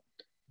the truma,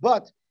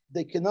 but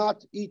they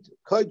cannot eat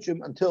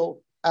kachim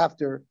until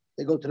after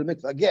they go to the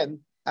mikveh again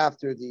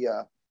after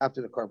the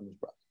carbon is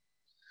brought.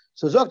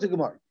 So zok to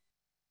Gemara.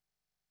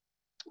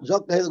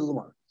 Zok to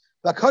Gemara.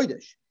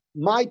 Bakodesh,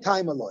 my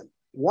time alone.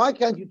 Why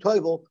can't you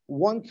toivel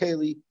one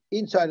keli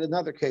inside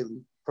another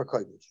keli for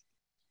kodesh?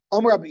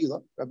 Amar Rabbi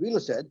Ila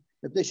said,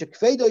 if they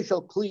shekvedo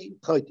shall kli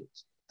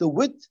choititz, the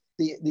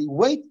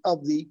weight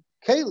of the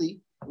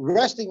keli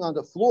resting on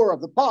the floor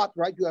of the pot,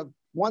 right? You have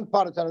one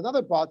pot inside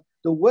another pot.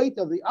 The weight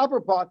of the upper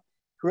pot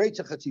creates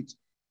a chatzitza.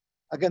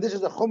 Again, this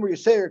is a chomer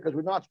yaseir because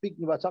we're not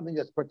speaking about something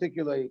that's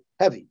particularly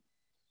heavy.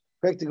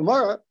 Correct the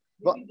Gemara.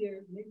 Maybe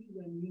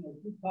when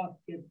two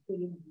pots get put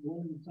in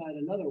one inside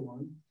another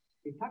one,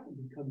 they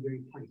become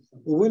very tight.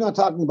 Well, we're not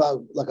talking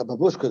about like a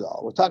babushka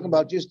doll. We're talking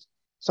about just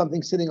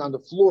something sitting on the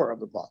floor of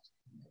the pot,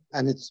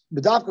 and it's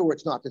bedavka where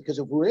it's not. Because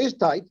if it is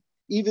tight,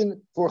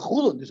 even for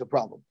chulun, there's a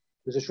problem.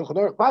 There's a shulchan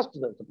aruch pasta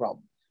that's a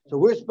problem. So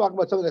we're talking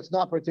about something that's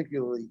not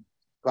particularly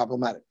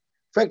problematic.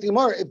 In fact,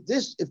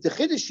 if the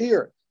chiddush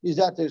here is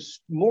that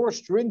there's more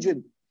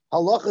stringent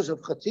halachas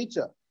of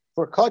chatzitza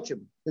for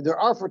kachim than there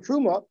are for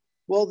truma,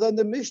 well, then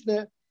the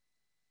Mishnah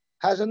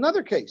has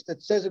another case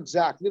that says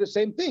exactly the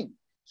same thing.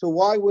 So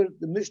why would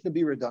the Mishnah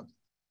be redundant?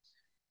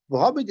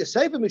 Since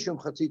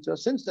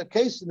the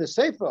case in the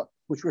Sefer,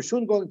 which we're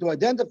soon going to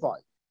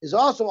identify, is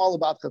also all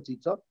about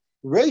chatzitza,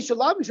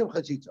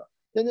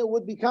 then it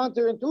would be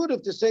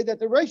counterintuitive to say that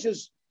the Reish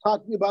is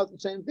talking about the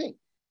same thing.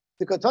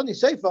 The Katani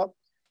Sefer,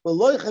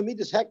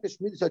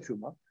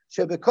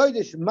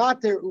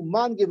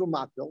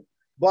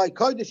 by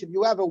kodesh, if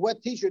you have a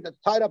wet t-shirt that's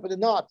tied up in a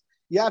knot,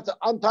 you have to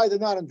untie the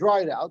knot and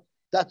dry it out.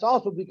 That's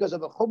also because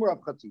of a chomer of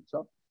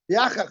chatzitza.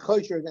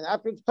 And then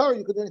after it's Torah,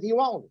 you can do anything you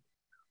want with it.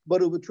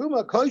 But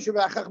ubetruma kosher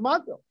v'achach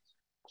matel.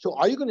 So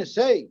are you going to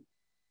say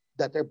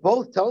that they're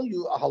both telling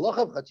you a halacha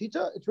of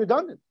chatzitza? It's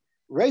redundant.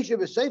 Reisha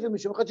v'seifa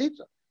mishum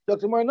chatzitza.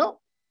 Dr. Mar, no.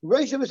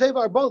 Reisha v'seifa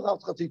are both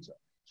out chatzitza.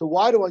 So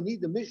why do I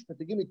need the Mishnah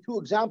to give me two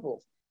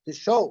examples to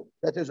show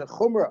that there's a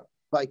chumrah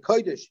by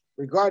kodesh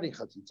regarding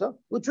chatzitza?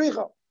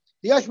 Utricha.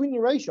 The Yashmin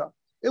Reisha.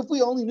 If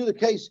we only knew the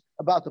case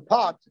about the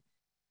pot,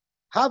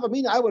 I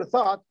would have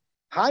thought,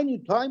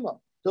 Hainu Taima,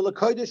 the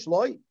Kodesh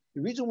Loi.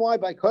 The reason why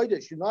by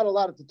Kodesh you're not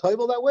allowed to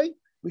toivel that way,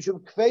 we should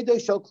Kvedo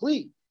Shal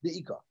Kli, the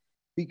Ika.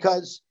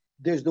 Because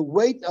there's the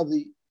weight of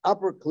the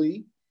upper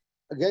Kli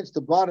against the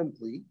bottom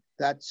Kli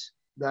that's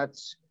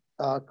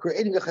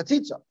creating a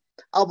Chatzitza.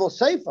 Alvo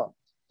Seifa,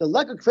 the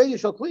Leka Kvedo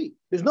Shal Kli,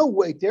 there's no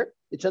weight there,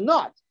 it's a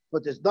knot,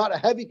 but there's not a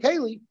heavy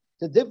Keli,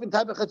 it's a different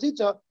type of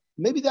Chatzitza.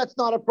 Maybe that's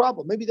not a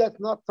problem. Maybe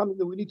that's not something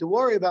that we need to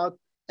worry about.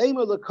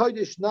 Eimer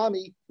lekodesh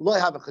nami lo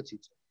have a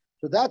chatzitza.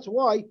 So that's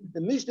why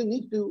the Mishnah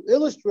needs to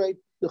illustrate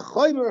the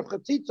chomer of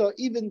chatzitza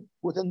even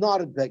with a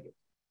knotted beged.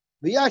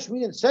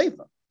 V'yashmin and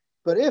seifa.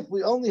 But if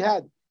we only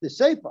had the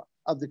seifa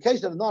of the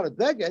case of a knotted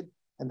beged,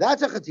 and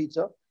that's a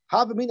chatzitza,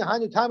 havamina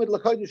hanu tamed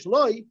lekodesh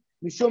loi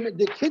mishum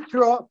the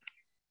kitra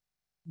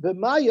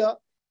b'maya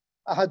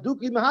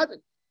ahaduki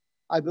mahadik.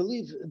 I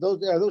believe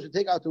those are those who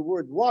take out the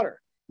word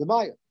water, the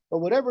maya. But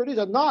whatever it is,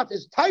 a knot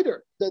is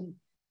tighter than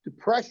the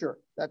pressure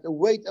that the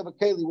weight of a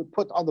keli would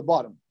put on the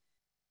bottom.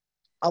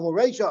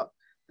 Avoresha,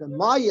 the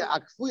maya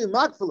akfuya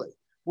makfale,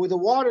 where the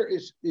water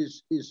is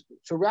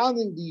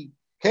surrounding the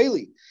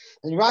keli,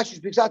 and Rashi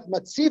speaks out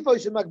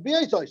matzifos and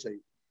makbiyos.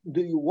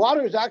 The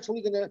water is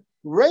actually going to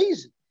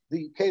raise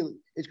the keli.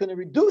 It's going to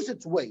reduce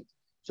its weight.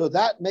 So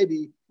that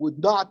maybe would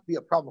not be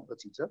a problem with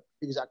chatzitza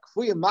because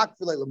akfuya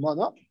makfilei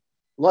lemana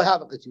lo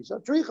have a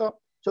chatzitza tricha.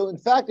 So in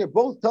fact, they're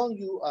both telling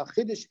you a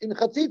chiddush in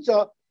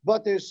chatzitza,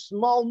 but there's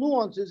small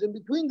nuances in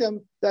between them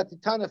that the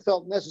Tana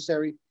felt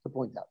necessary to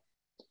point out.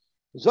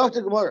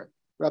 Zokta Gemara,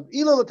 Rab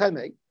Ila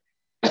L'Taimei,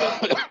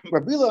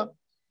 Rab Ila,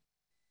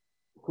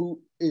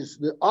 who is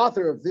the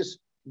author of this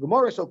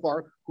Gemara so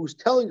far, who's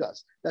telling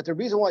us that the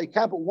reason why you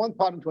can't put one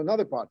pot into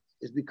another pot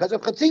is because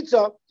of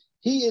chatzitza.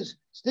 He is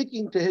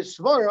sticking to his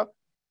svara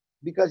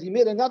because he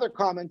made another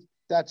comment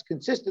that's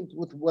consistent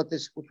with what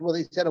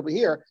he said over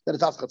here, that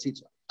it's as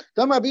chatzitza.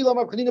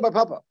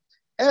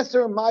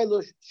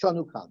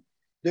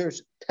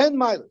 There's 10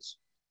 milas.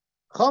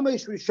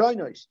 Chamesh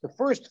rishonos, the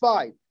first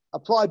 5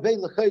 apply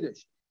bein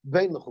lechedesh,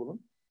 bein lechulin.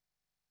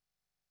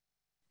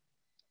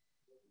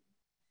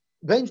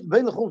 Bein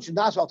lechulin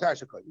shenas al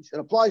taras hakodesh. It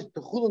applies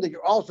to chulin that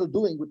you're also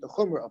doing with the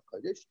chumrah of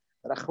kodesh.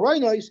 But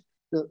achronos,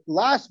 the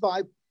last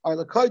 5 are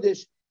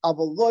lechedesh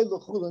avaloi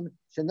lechulin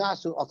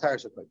shenasu al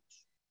taras hakodesh.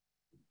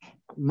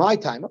 My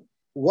time,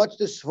 what's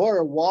the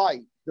svara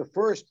why the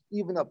first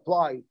even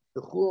apply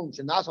the chulin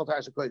shenas al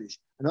taras hakodesh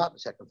and not the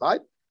second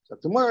 5? So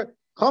tomorrow,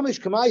 Chamesh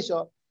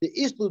kamaisa, the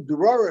islu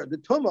durara, the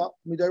tuma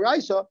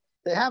midaraisa,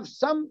 they have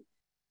some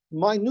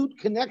minute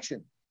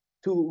connection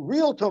to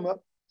real tuma.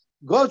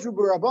 Gozru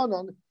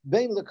b'rabanan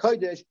bein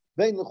lekodesh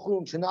bein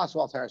lechulin shenasu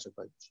al taras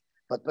hakodesh.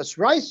 But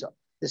basraisa,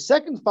 the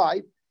second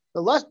 5,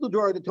 the less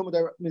durara, the tuma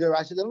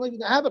midaraisa, they don't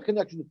even have a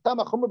connection to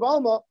tama chumra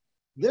b'alma.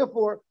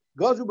 Therefore,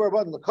 gozru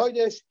b'rabanan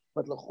lekodesh,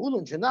 but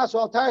lechulin shenasu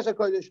al taras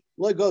hakodesh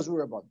lo gozru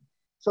b'rabanan.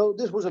 So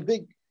this was a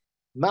big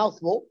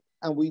mouthful,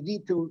 and we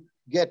need to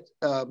get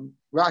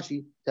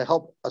Rashi to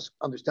help us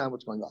understand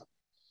what's going on.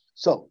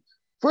 So,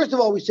 first of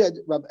all, we said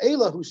Rab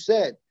Ela, who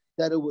said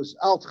that it was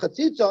al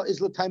chatzitza, is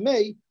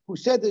l'taimei, who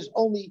said there's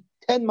only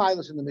 10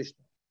 milas in the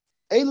Mishnah.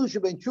 Elu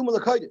shebein truma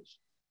l'kodesh.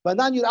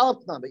 Banan yud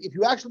alef tname. If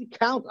you actually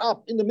count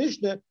up in the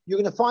Mishnah, you're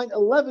going to find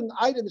 11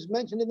 items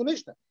mentioned in the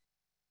Mishnah.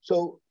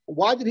 So,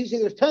 why did he say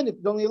there's 10 if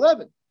there's only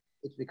 11?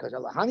 It's because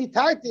alahani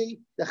tarti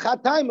the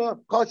chataima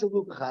kosher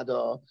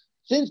lukachada.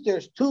 Since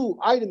there's 2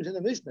 items in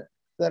the Mishnah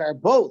that are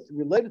both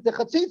related to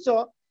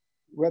chatzitza,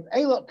 Reb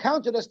Ela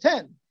counted as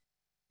 10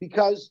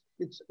 because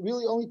it's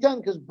really only 10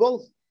 because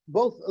both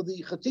of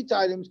the chatzitza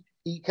items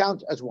he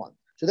counts as 1.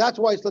 So that's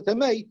why it's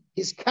l'tamei.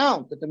 His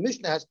count that the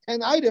Mishnah has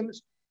 10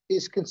 items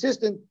is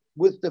consistent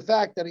with the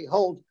fact that he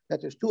holds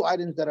that there's 2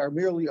 items that are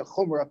merely a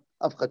chumrah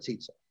of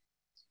chatzitza.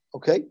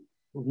 Okay.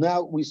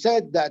 Now we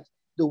said that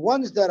the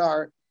ones that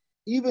are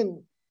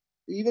even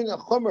a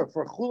chumrah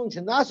for chulin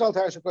shenas al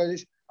taras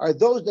hakodesh are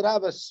those that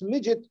have a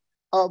smidget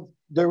of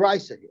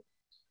deraisa here.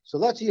 So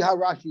let's see how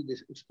Rashi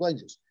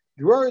explains this.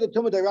 Dror the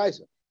tumah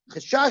deraisa,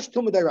 chashash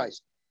tumah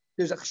deraisa.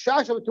 There's a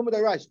chashash of a tumah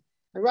deraisa,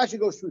 and Rashi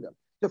goes through them.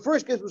 The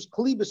first case was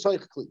kli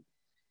b'soich kli.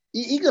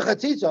 Iga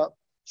chatzitza.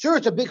 Sure,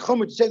 it's a big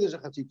chumrah to say there's a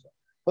chatzitza,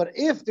 but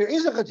if there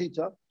is a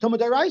chatzitza, tumah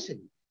deraisa.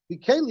 The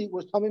keli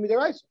was tumah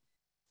deraisa.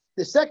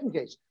 The second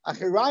case,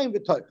 achirayim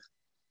v'toich.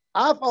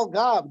 Af al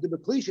gab the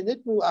beklish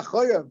nitmu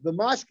achorav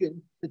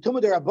b'mashkin the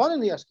tumah derabanan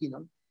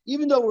liaskinam.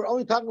 Even though we're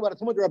only talking about a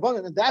tumah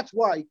derabanan, and that's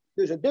why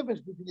there's a difference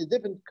between the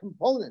different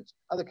components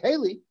of the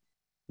keli.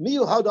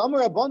 Miu how the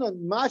amar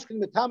rabbanan mashkin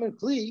metam and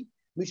kli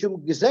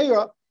mishum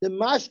gezeira the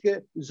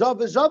mashke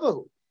zav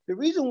zavahu. The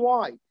reason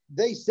why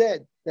they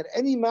said that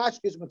any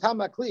mashke is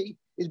metam kli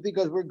is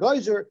because we're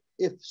geyser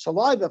if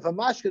saliva, if a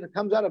mashke that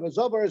comes out of a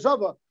zava or a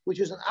zava, which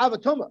is an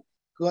avatuma,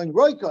 going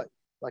roikai,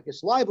 like a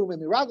saliva when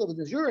miragel with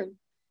his urine,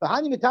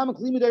 bahani metam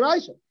kli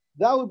midiraisa.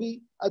 That would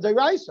be a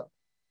deraisa.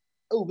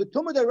 But by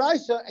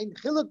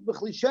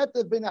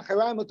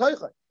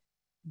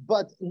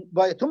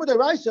a tumah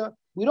deraisa,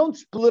 we don't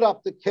split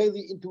up the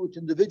keli into its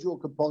individual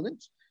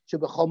components. By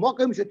a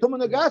tumah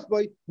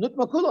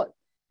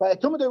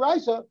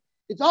deraisa,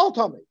 it's all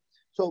tumah.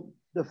 So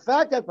the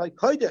fact that by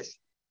kodesh,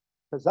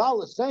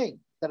 Chazal is saying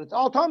that it's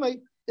all tumah,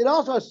 it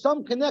also has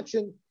some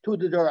connection to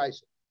the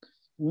deraisa.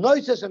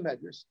 Noises and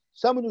medras,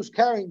 someone who's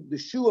carrying the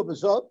shoe of a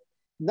zov,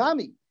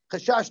 nami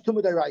chashash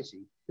tumah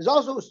deraisi. There's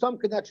also some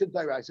connection to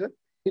deraisa.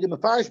 He the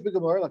mafarish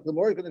b'gemara, like the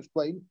Gemara can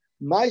explain.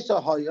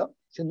 Ma'isa haya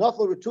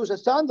shenafal retus a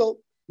sandal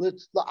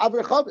with the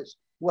aver chavis.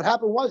 What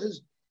happened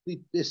was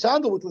the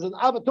sandal, which was an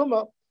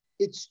avatuma,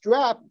 its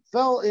strap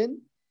fell in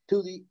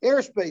to the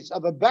airspace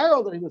of a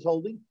barrel that he was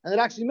holding, and it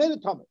actually made a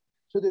tumah.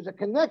 So there's a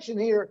connection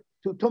here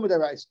to tumah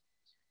deraisa.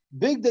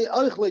 Big day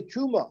oichle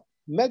truma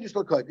medrash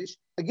l'kodesh.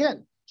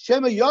 Again,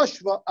 shema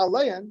yoshva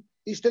aleyan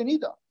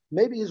ishtenida.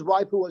 Maybe his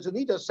wife, who was a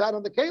nida, sat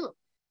on the kalim,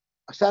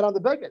 sat on the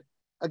beged.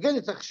 Again,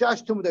 it's a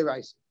chash tumah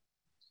deraisa.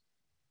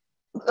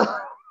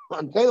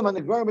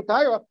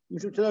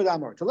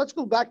 So let's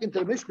go back into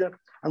the Mishnah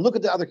and look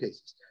at the other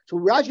cases. So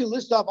Rashi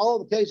lists off all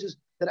of the cases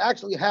that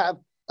actually have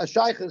a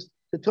shaykhus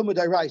to tumah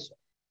deraisa.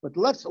 But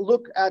let's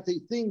look at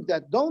the things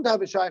that don't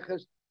have a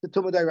shaykhus to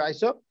tumah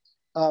deraisa.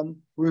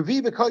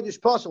 Revi b'kodesh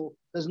pasel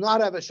does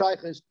not have a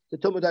shaykhus to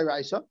tumah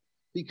deraisa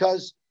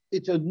because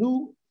it's a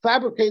new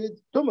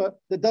fabricated tumah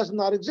that does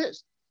not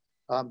exist.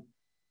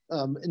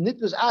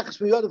 Nitnas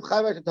achas miyad of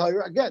chayvak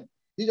atayir. Again,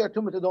 these are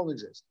tumas that don't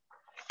exist.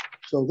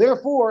 So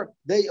therefore,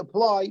 they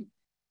apply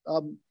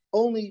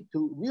only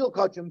to real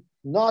kachim,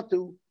 not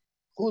to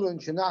chulin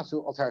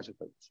shenasu al taras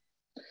kodesh.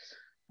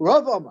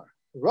 Rav Amar,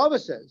 Rava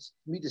says,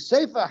 "Mida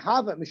seifa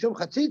hava mishum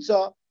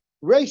chatzitza,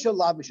 reisha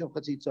lav mishum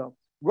chatzitza."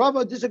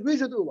 Rava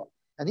disagrees with Ula,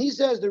 and he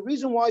says the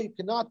reason why you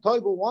cannot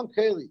toivel one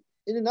keli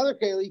in another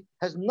keli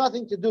has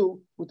nothing to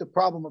do with the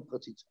problem of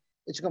chatzitza.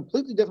 It's a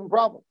completely different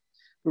problem.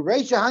 For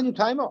reisha hanu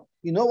taima,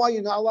 you know why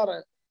you're not allowed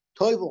to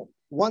toivel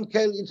one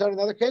keli inside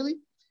another keli?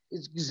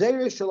 It's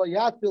gzeira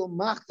shalayat bil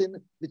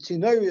machtin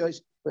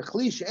b'tzinorios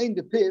b'chli she'ein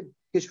bepiv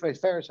kishvei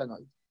feres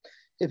hanoi.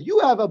 If you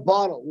have a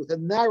bottle with a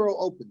narrow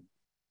opening,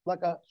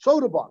 like a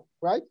soda bottle,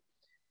 right?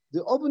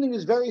 The opening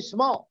is very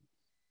small.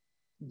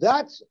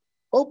 That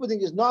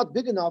opening is not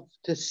big enough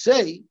to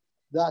say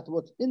that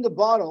what's in the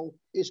bottle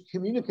is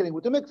communicating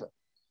with the mikveh.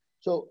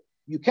 So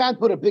you can't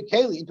put a big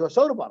keli into a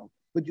soda bottle,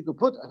 but you could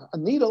put a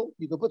needle,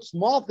 you could put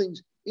small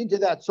things into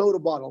that soda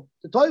bottle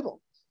to toivel.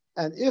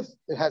 And if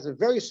it has a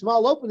very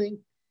small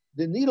opening,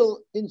 the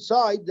needle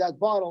inside that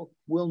bottle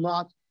will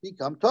not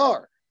become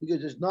tar because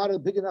there's not a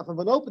big enough of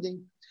an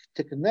opening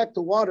to connect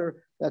the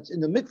water that's in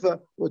the mikveh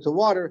with the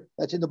water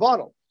that's in the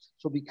bottle.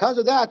 So because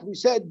of that, we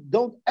said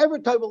don't ever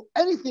toivel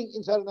anything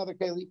inside another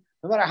keli,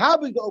 no matter how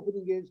big the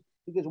opening is,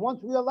 because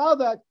once we allow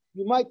that,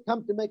 you might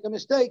come to make a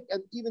mistake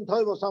and even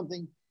toivel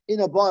something in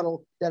a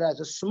bottle that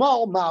has a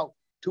small mouth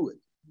to it.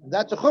 And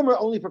that's a chumrah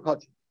only for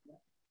kachim.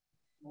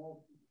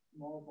 Small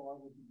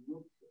bottles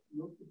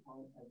looked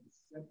upon as a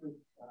separate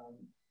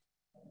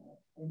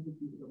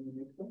entity from the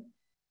mikveh.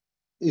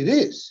 It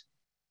is.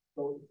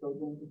 So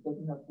then it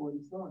doesn't have 40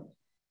 stars.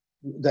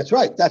 That's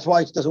right. That's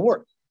why it doesn't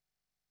work.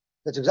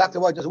 That's exactly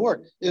why it doesn't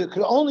work. It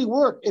could only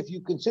work if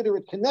you consider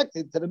it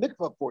connected to the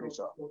mikveh of 40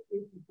 saw. So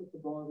if you put the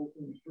bottle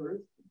in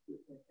first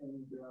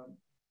and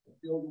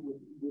filled it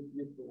with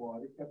mikveh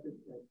water, kept it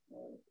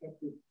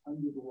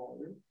under the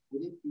water,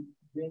 would it be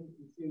then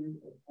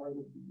considered as part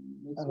of the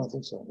mikveh? I don't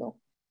think so. No.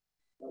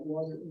 That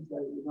water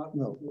inside would not.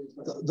 No.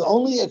 The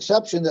only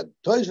exception that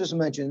Tosfos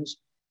mentions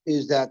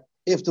is that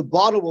if the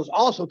bottle was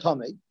also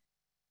tamei,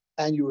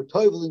 and you were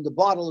toiveling the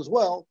bottle as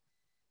well,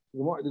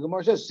 the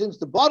Gemara says since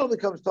the bottle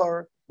becomes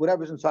tar,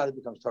 whatever's inside it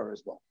becomes tar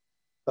as well,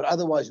 but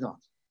otherwise not.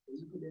 So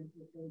you could end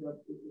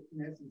up,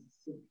 in essence,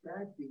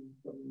 subtracting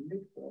from the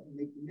mikveh and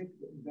make the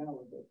mikveh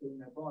invalid by putting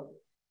that bottle.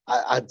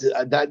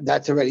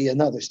 That's already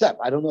another step.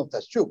 I don't know if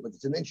that's true, but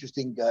it's an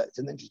interesting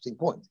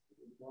point.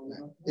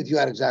 If you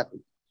had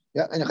exactly,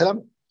 yeah. And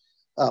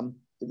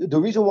the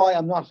reason why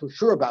I'm not so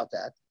sure about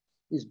that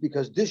is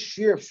because this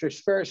shear of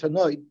Shferes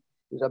Hanoid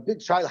is a big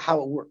shayla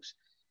how it works.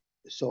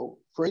 So,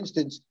 for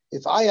instance,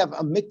 if I have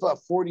a mikveh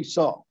of 40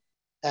 saw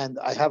and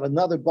I have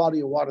another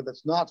body of water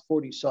that's not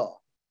 40 saw,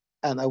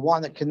 and I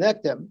want to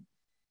connect them,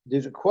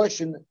 there's a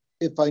question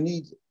if I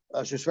need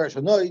a sheshver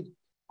shanoid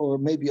or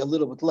maybe a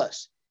little bit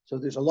less. So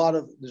there's a lot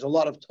of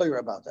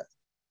Torah about that.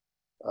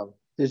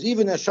 There's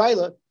even a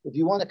shaila if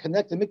you want to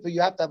connect the mikveh,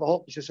 you have to have a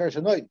hole sheshver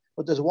shanoid,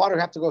 but does water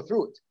have to go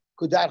through it?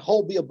 Could that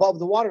hole be above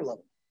the water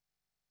level?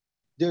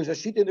 There's a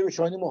sheet in the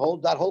Rishonim who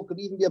hold that hole could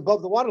even be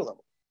above the water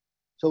level.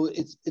 So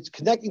it's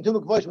connecting to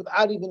mikvah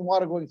without even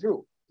water going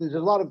through. There's a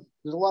lot of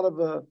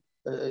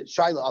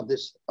shaila of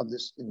this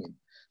Indian.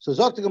 So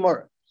Zok the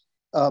Gemara,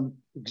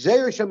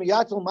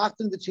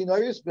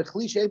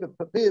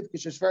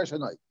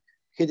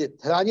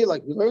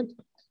 like we learned,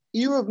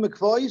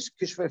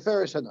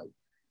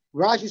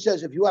 Rashi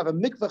says if you have a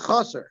mikveh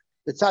chaser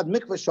that's had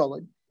mikveh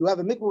shalom, you have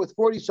a mikveh with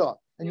 40 saw,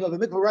 and you have a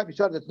mikveh right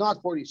beside that's not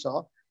 40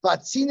 saw,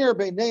 and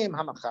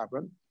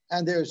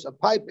there's a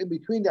pipe in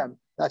between them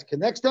that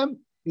connects them.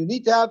 You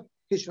need to have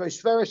kishvei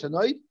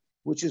hanoid,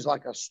 which is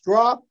like a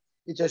straw.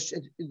 It's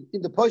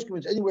in the poskim,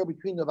 it's anywhere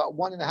between about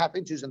 1.5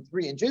 inches and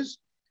 3 inches.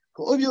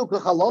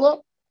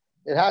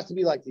 It has to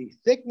be like the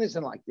thickness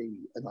and like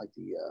the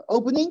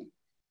opening.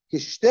 You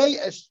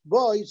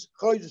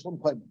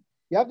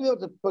have to be able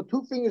to put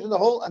 2 fingers in the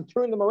hole and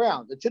turn them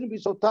around. It shouldn't be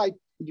so tight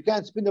that you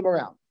can't spin them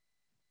around.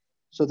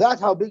 So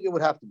that's how big it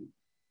would have to be.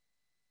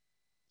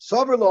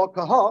 Sover law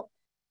kaha,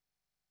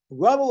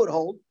 Rabba would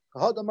hold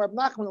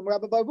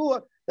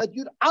that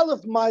you'd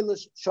aleph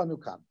milas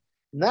shanukam.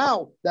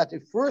 Now that the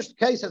first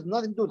case has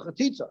nothing to do with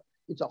chatitza,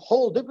 it's a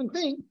whole different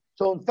thing.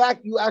 So in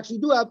fact, you actually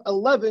do have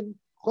 11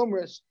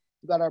 chumras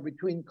that are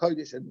between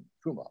kodesh and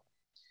truma.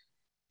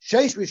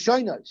 Sheish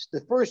rishonos,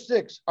 the first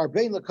 6 are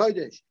bein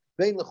lekodesh,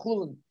 bein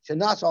lechulin,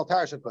 shenas al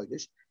taras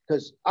kodesh,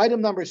 because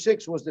item number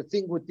 6 was the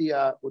thing with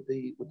the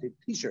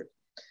t-shirt,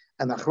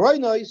 and the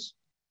achronos,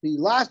 the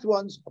last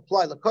ones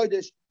apply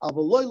lekodesh,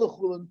 avoloy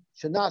lechulin,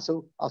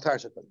 shenasu al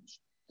taras kodesh.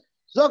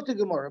 Zok to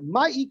Gemara,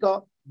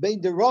 ma'ika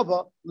bein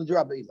derava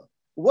l'derabba ila.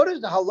 What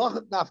is the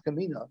halachat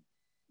nafkamina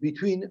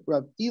between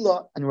Rav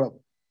Ila and Rav?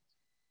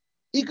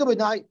 Ika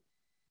b'nai.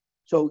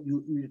 So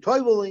you're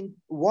toiveling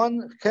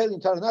one keli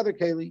inside another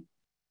keli.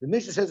 The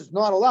Mishnah says it's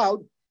not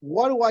allowed.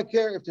 What do I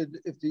care if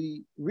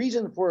the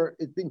reason for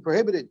it being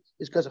prohibited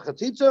is because of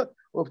chatzitza,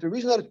 or if the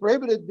reason that it's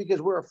prohibited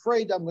because we're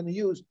afraid I'm going to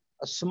use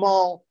a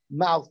small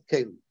mouth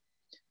keli?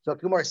 So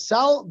Kumar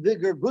Sal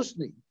Vigor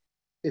Gusni,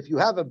 if you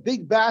have a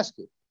big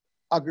basket,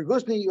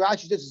 Agrigusni,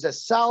 Rashi says it's a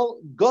Sal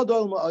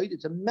Godol Ma'id,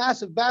 it's a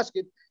massive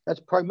basket that's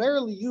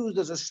primarily used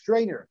as a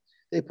strainer.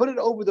 They put it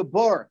over the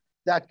bar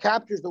that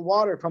captures the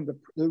water from the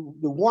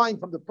wine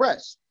from the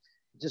press.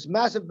 It's this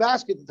massive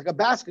basket, it's like a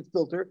basket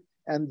filter,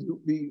 and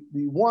the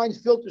wine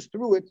filters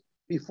through it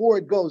before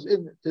it goes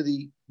into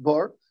the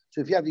bar.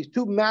 So if you have these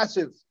two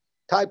massive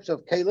types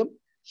of kalim,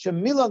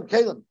 shemilan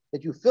kalim,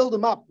 that you fill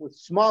them up with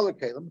smaller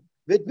kalim,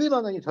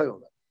 vitvilan, and you toil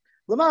them.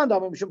 If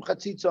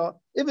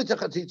it's a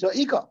chatzitza,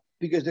 ika,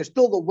 because there's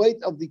still the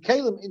weight of the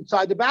kalim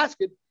inside the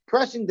basket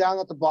pressing down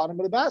at the bottom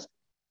of the basket.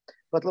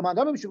 But but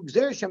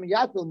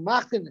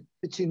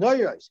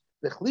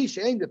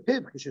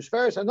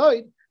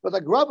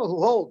a grubber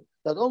who holds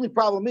that the only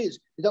problem is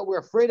that we're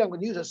afraid I'm going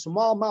to use a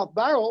small mouth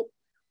barrel,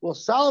 will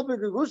salve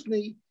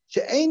gusni.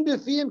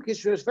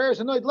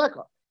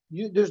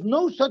 There's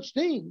no such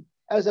thing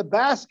as a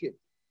basket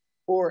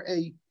or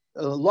a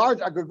large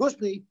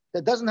agrigusni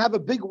that doesn't have a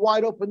big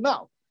wide open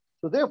mouth.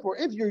 So therefore,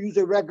 if you use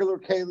a regular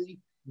keli,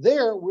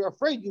 there we're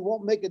afraid you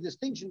won't make a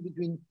distinction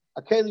between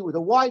a keli with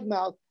a wide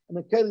mouth and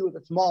a keli with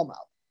a small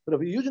mouth. But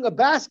if you're using a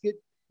basket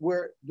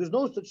where there's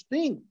no such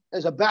thing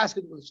as a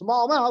basket with a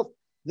small mouth,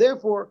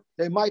 therefore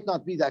there might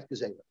not be that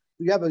gazela.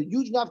 We have a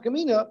huge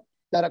nafkamina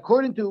that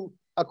according to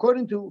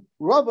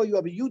Rava, you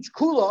have a huge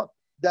kula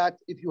that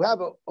if you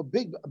have a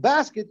big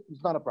basket,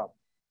 it's not a problem.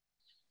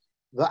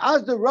 The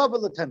Azda Rava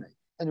Latene.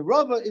 And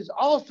Rava is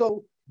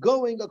also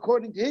going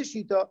according to his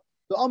shita.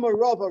 The Amar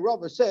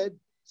Rava said,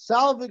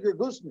 Salviger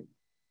Gusni,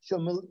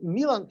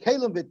 Milan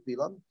Kalim Vit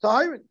Bilan,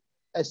 Tahirin.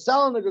 A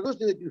sal and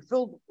gusni that you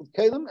filled with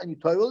kalim and you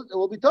toil it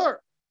will be tar.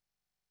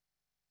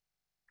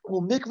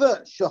 Well,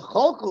 mikveh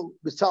shachalkul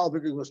b'sal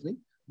gusni.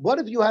 What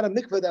if you had a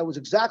mikveh that was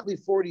exactly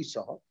 40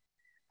 saw,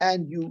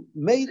 and you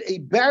made a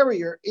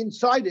barrier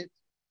inside it?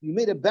 You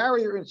made a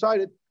barrier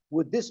inside it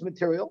with this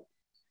material.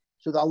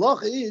 So the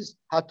halacha is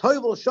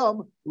hatoivel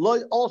sham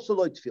loy also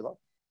loy tefillah.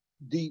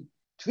 The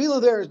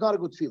tefillah there is not a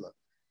good tefillah.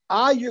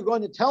 You're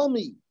going to tell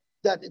me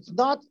that it's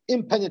not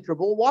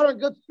impenetrable. Water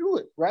gets through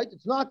it, right?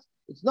 It's not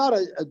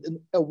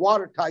a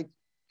watertight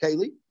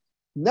keli.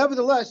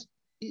 Nevertheless,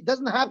 it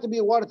doesn't have to be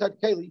a watertight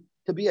keli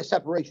to be a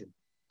separation.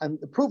 And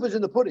the proof is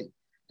in the pudding.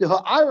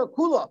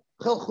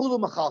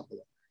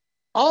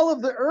 All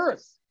of the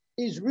earth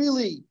is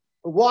really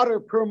water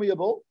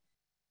permeable.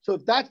 So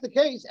if that's the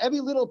case, every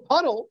little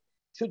puddle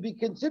should be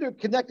considered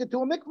connected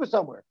to a mikveh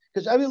somewhere,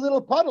 because every little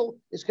puddle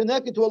is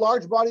connected to a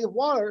large body of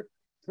water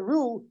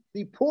through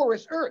the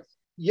porous earth.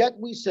 Yet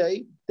we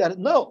say that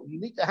no, you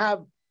need to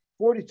have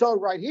 40 tzar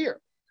right here.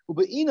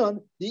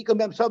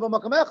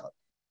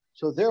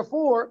 So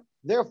therefore,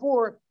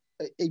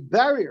 a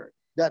barrier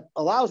that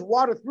allows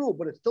water through,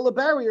 but it's still a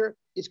barrier,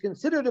 is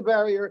considered a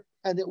barrier,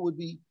 and it would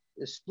be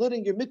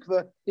splitting your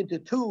mikveh into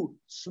two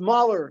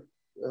smaller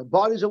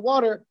bodies of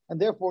water, and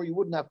therefore you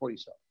wouldn't have 40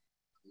 tzar.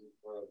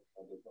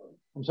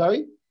 I'm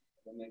sorry?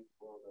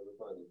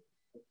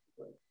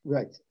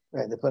 Right.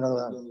 They put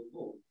another one.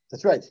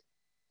 That's right.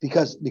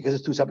 Because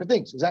it's two separate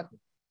things, exactly.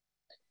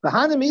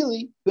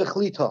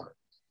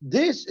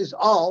 This is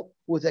all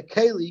with a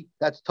keli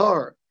that's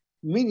tar,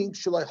 meaning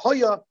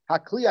shulaihoya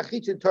hakli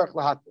achichin tarch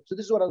lahatva. So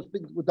this is what I was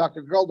speaking with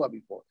Dr. Geralda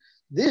before.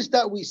 This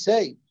that we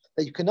say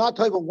that you cannot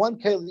toivel one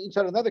keli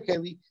inside another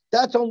keli,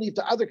 that's only if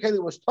the other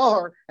keli was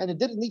tar and it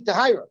didn't need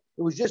tahira.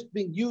 It was just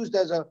being used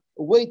as a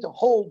way to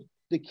hold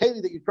the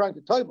keli that you're trying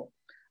to toivel.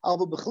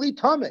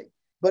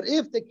 But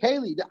if the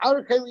keli, the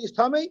outer keli is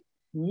tame,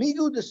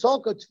 migu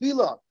desalka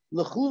tfila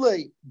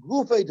lechule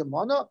gufe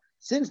demana,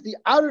 since the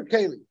outer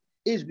keli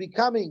is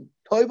becoming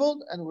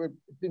toiveled and we're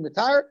being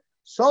retired,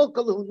 salka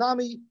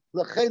lehunami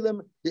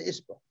lechelim de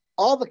ispa.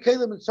 All the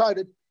kelim inside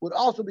it would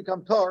also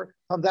become tar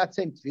from that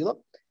same tefillah.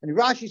 And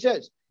Rashi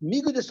says,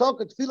 migu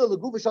desalka tefillah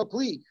legufa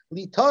shalkli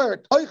litar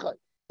toichai.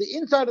 The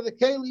inside of the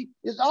keli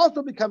is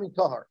also becoming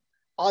tar.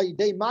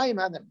 Ayidei mayim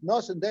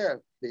hanechnos in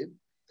there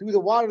through the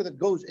water that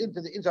goes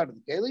into the inside of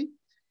the keli.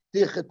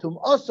 The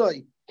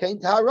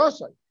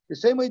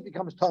same way it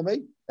becomes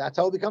tamei, that's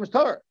how it becomes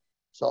tar.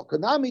 So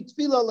kanami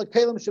tefillah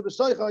lekelim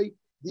shebesoichai.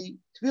 The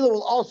tefillah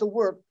will also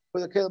work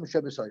for the kelim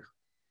shebesoichai.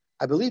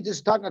 I believe this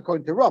is talking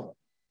according to Rava.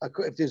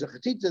 If there's a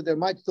chetitza, there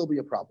might still be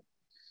a problem.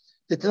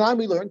 The Tanam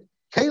we learned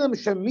kelim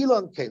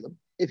shemilan kelim.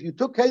 If you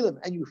took kelim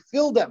and you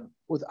fill them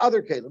with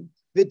other kelim,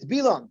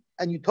 vitbilan,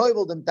 and you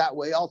toivel them that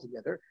way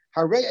altogether,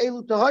 harei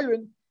elu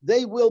tahirin,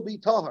 they will be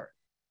tahar.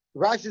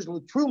 Rashi's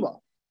l'truma.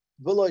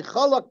 The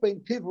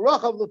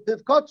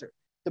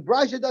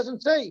Brasha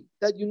doesn't say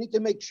that you need to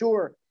make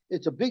sure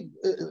it's a big,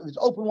 it's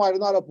open wide or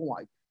not open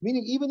wide.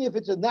 Meaning, even if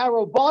it's a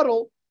narrow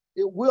bottle,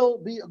 it will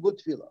be a good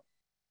tefillah.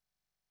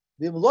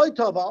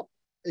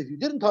 If you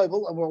didn't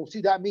toivel, and we'll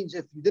see that means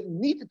if you didn't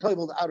need to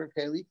toivel the outer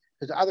keli,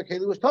 because the outer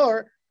keli was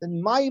tar,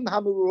 then mayim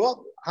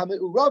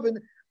hame'uravin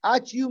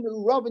achiu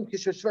me'uravin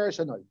kishasveres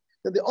hanoid.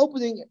 Then the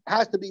opening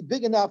has to be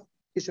big enough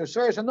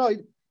kishasveres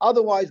hanoid.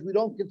 Otherwise, we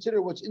don't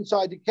consider what's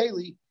inside the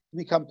keli to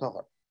become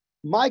tahar.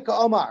 Maika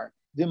Omar,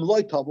 vim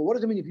loy tovel. What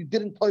does it mean if you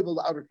didn't tovel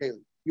the outer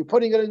keli? You're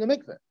putting it in the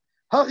mikveh.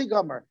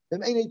 Hachigamar,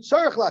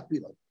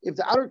 if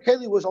the outer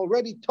keli was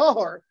already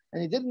tahar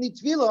and he didn't need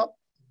tefillah,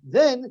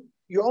 then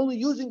you're only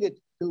using it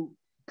to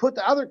put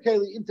the other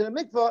keli into the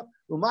mikvah.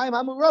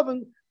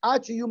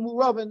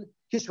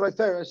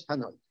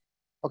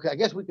 Okay, I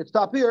guess we could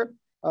stop here.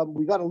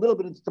 We got a little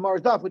bit into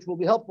tomorrow's daf, which will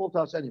be helpful to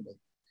us anyway.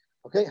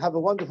 Okay, have a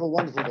wonderful,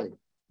 wonderful day.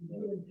 Did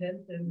you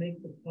intend to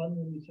make the fun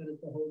when you said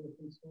it's a whole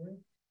different story?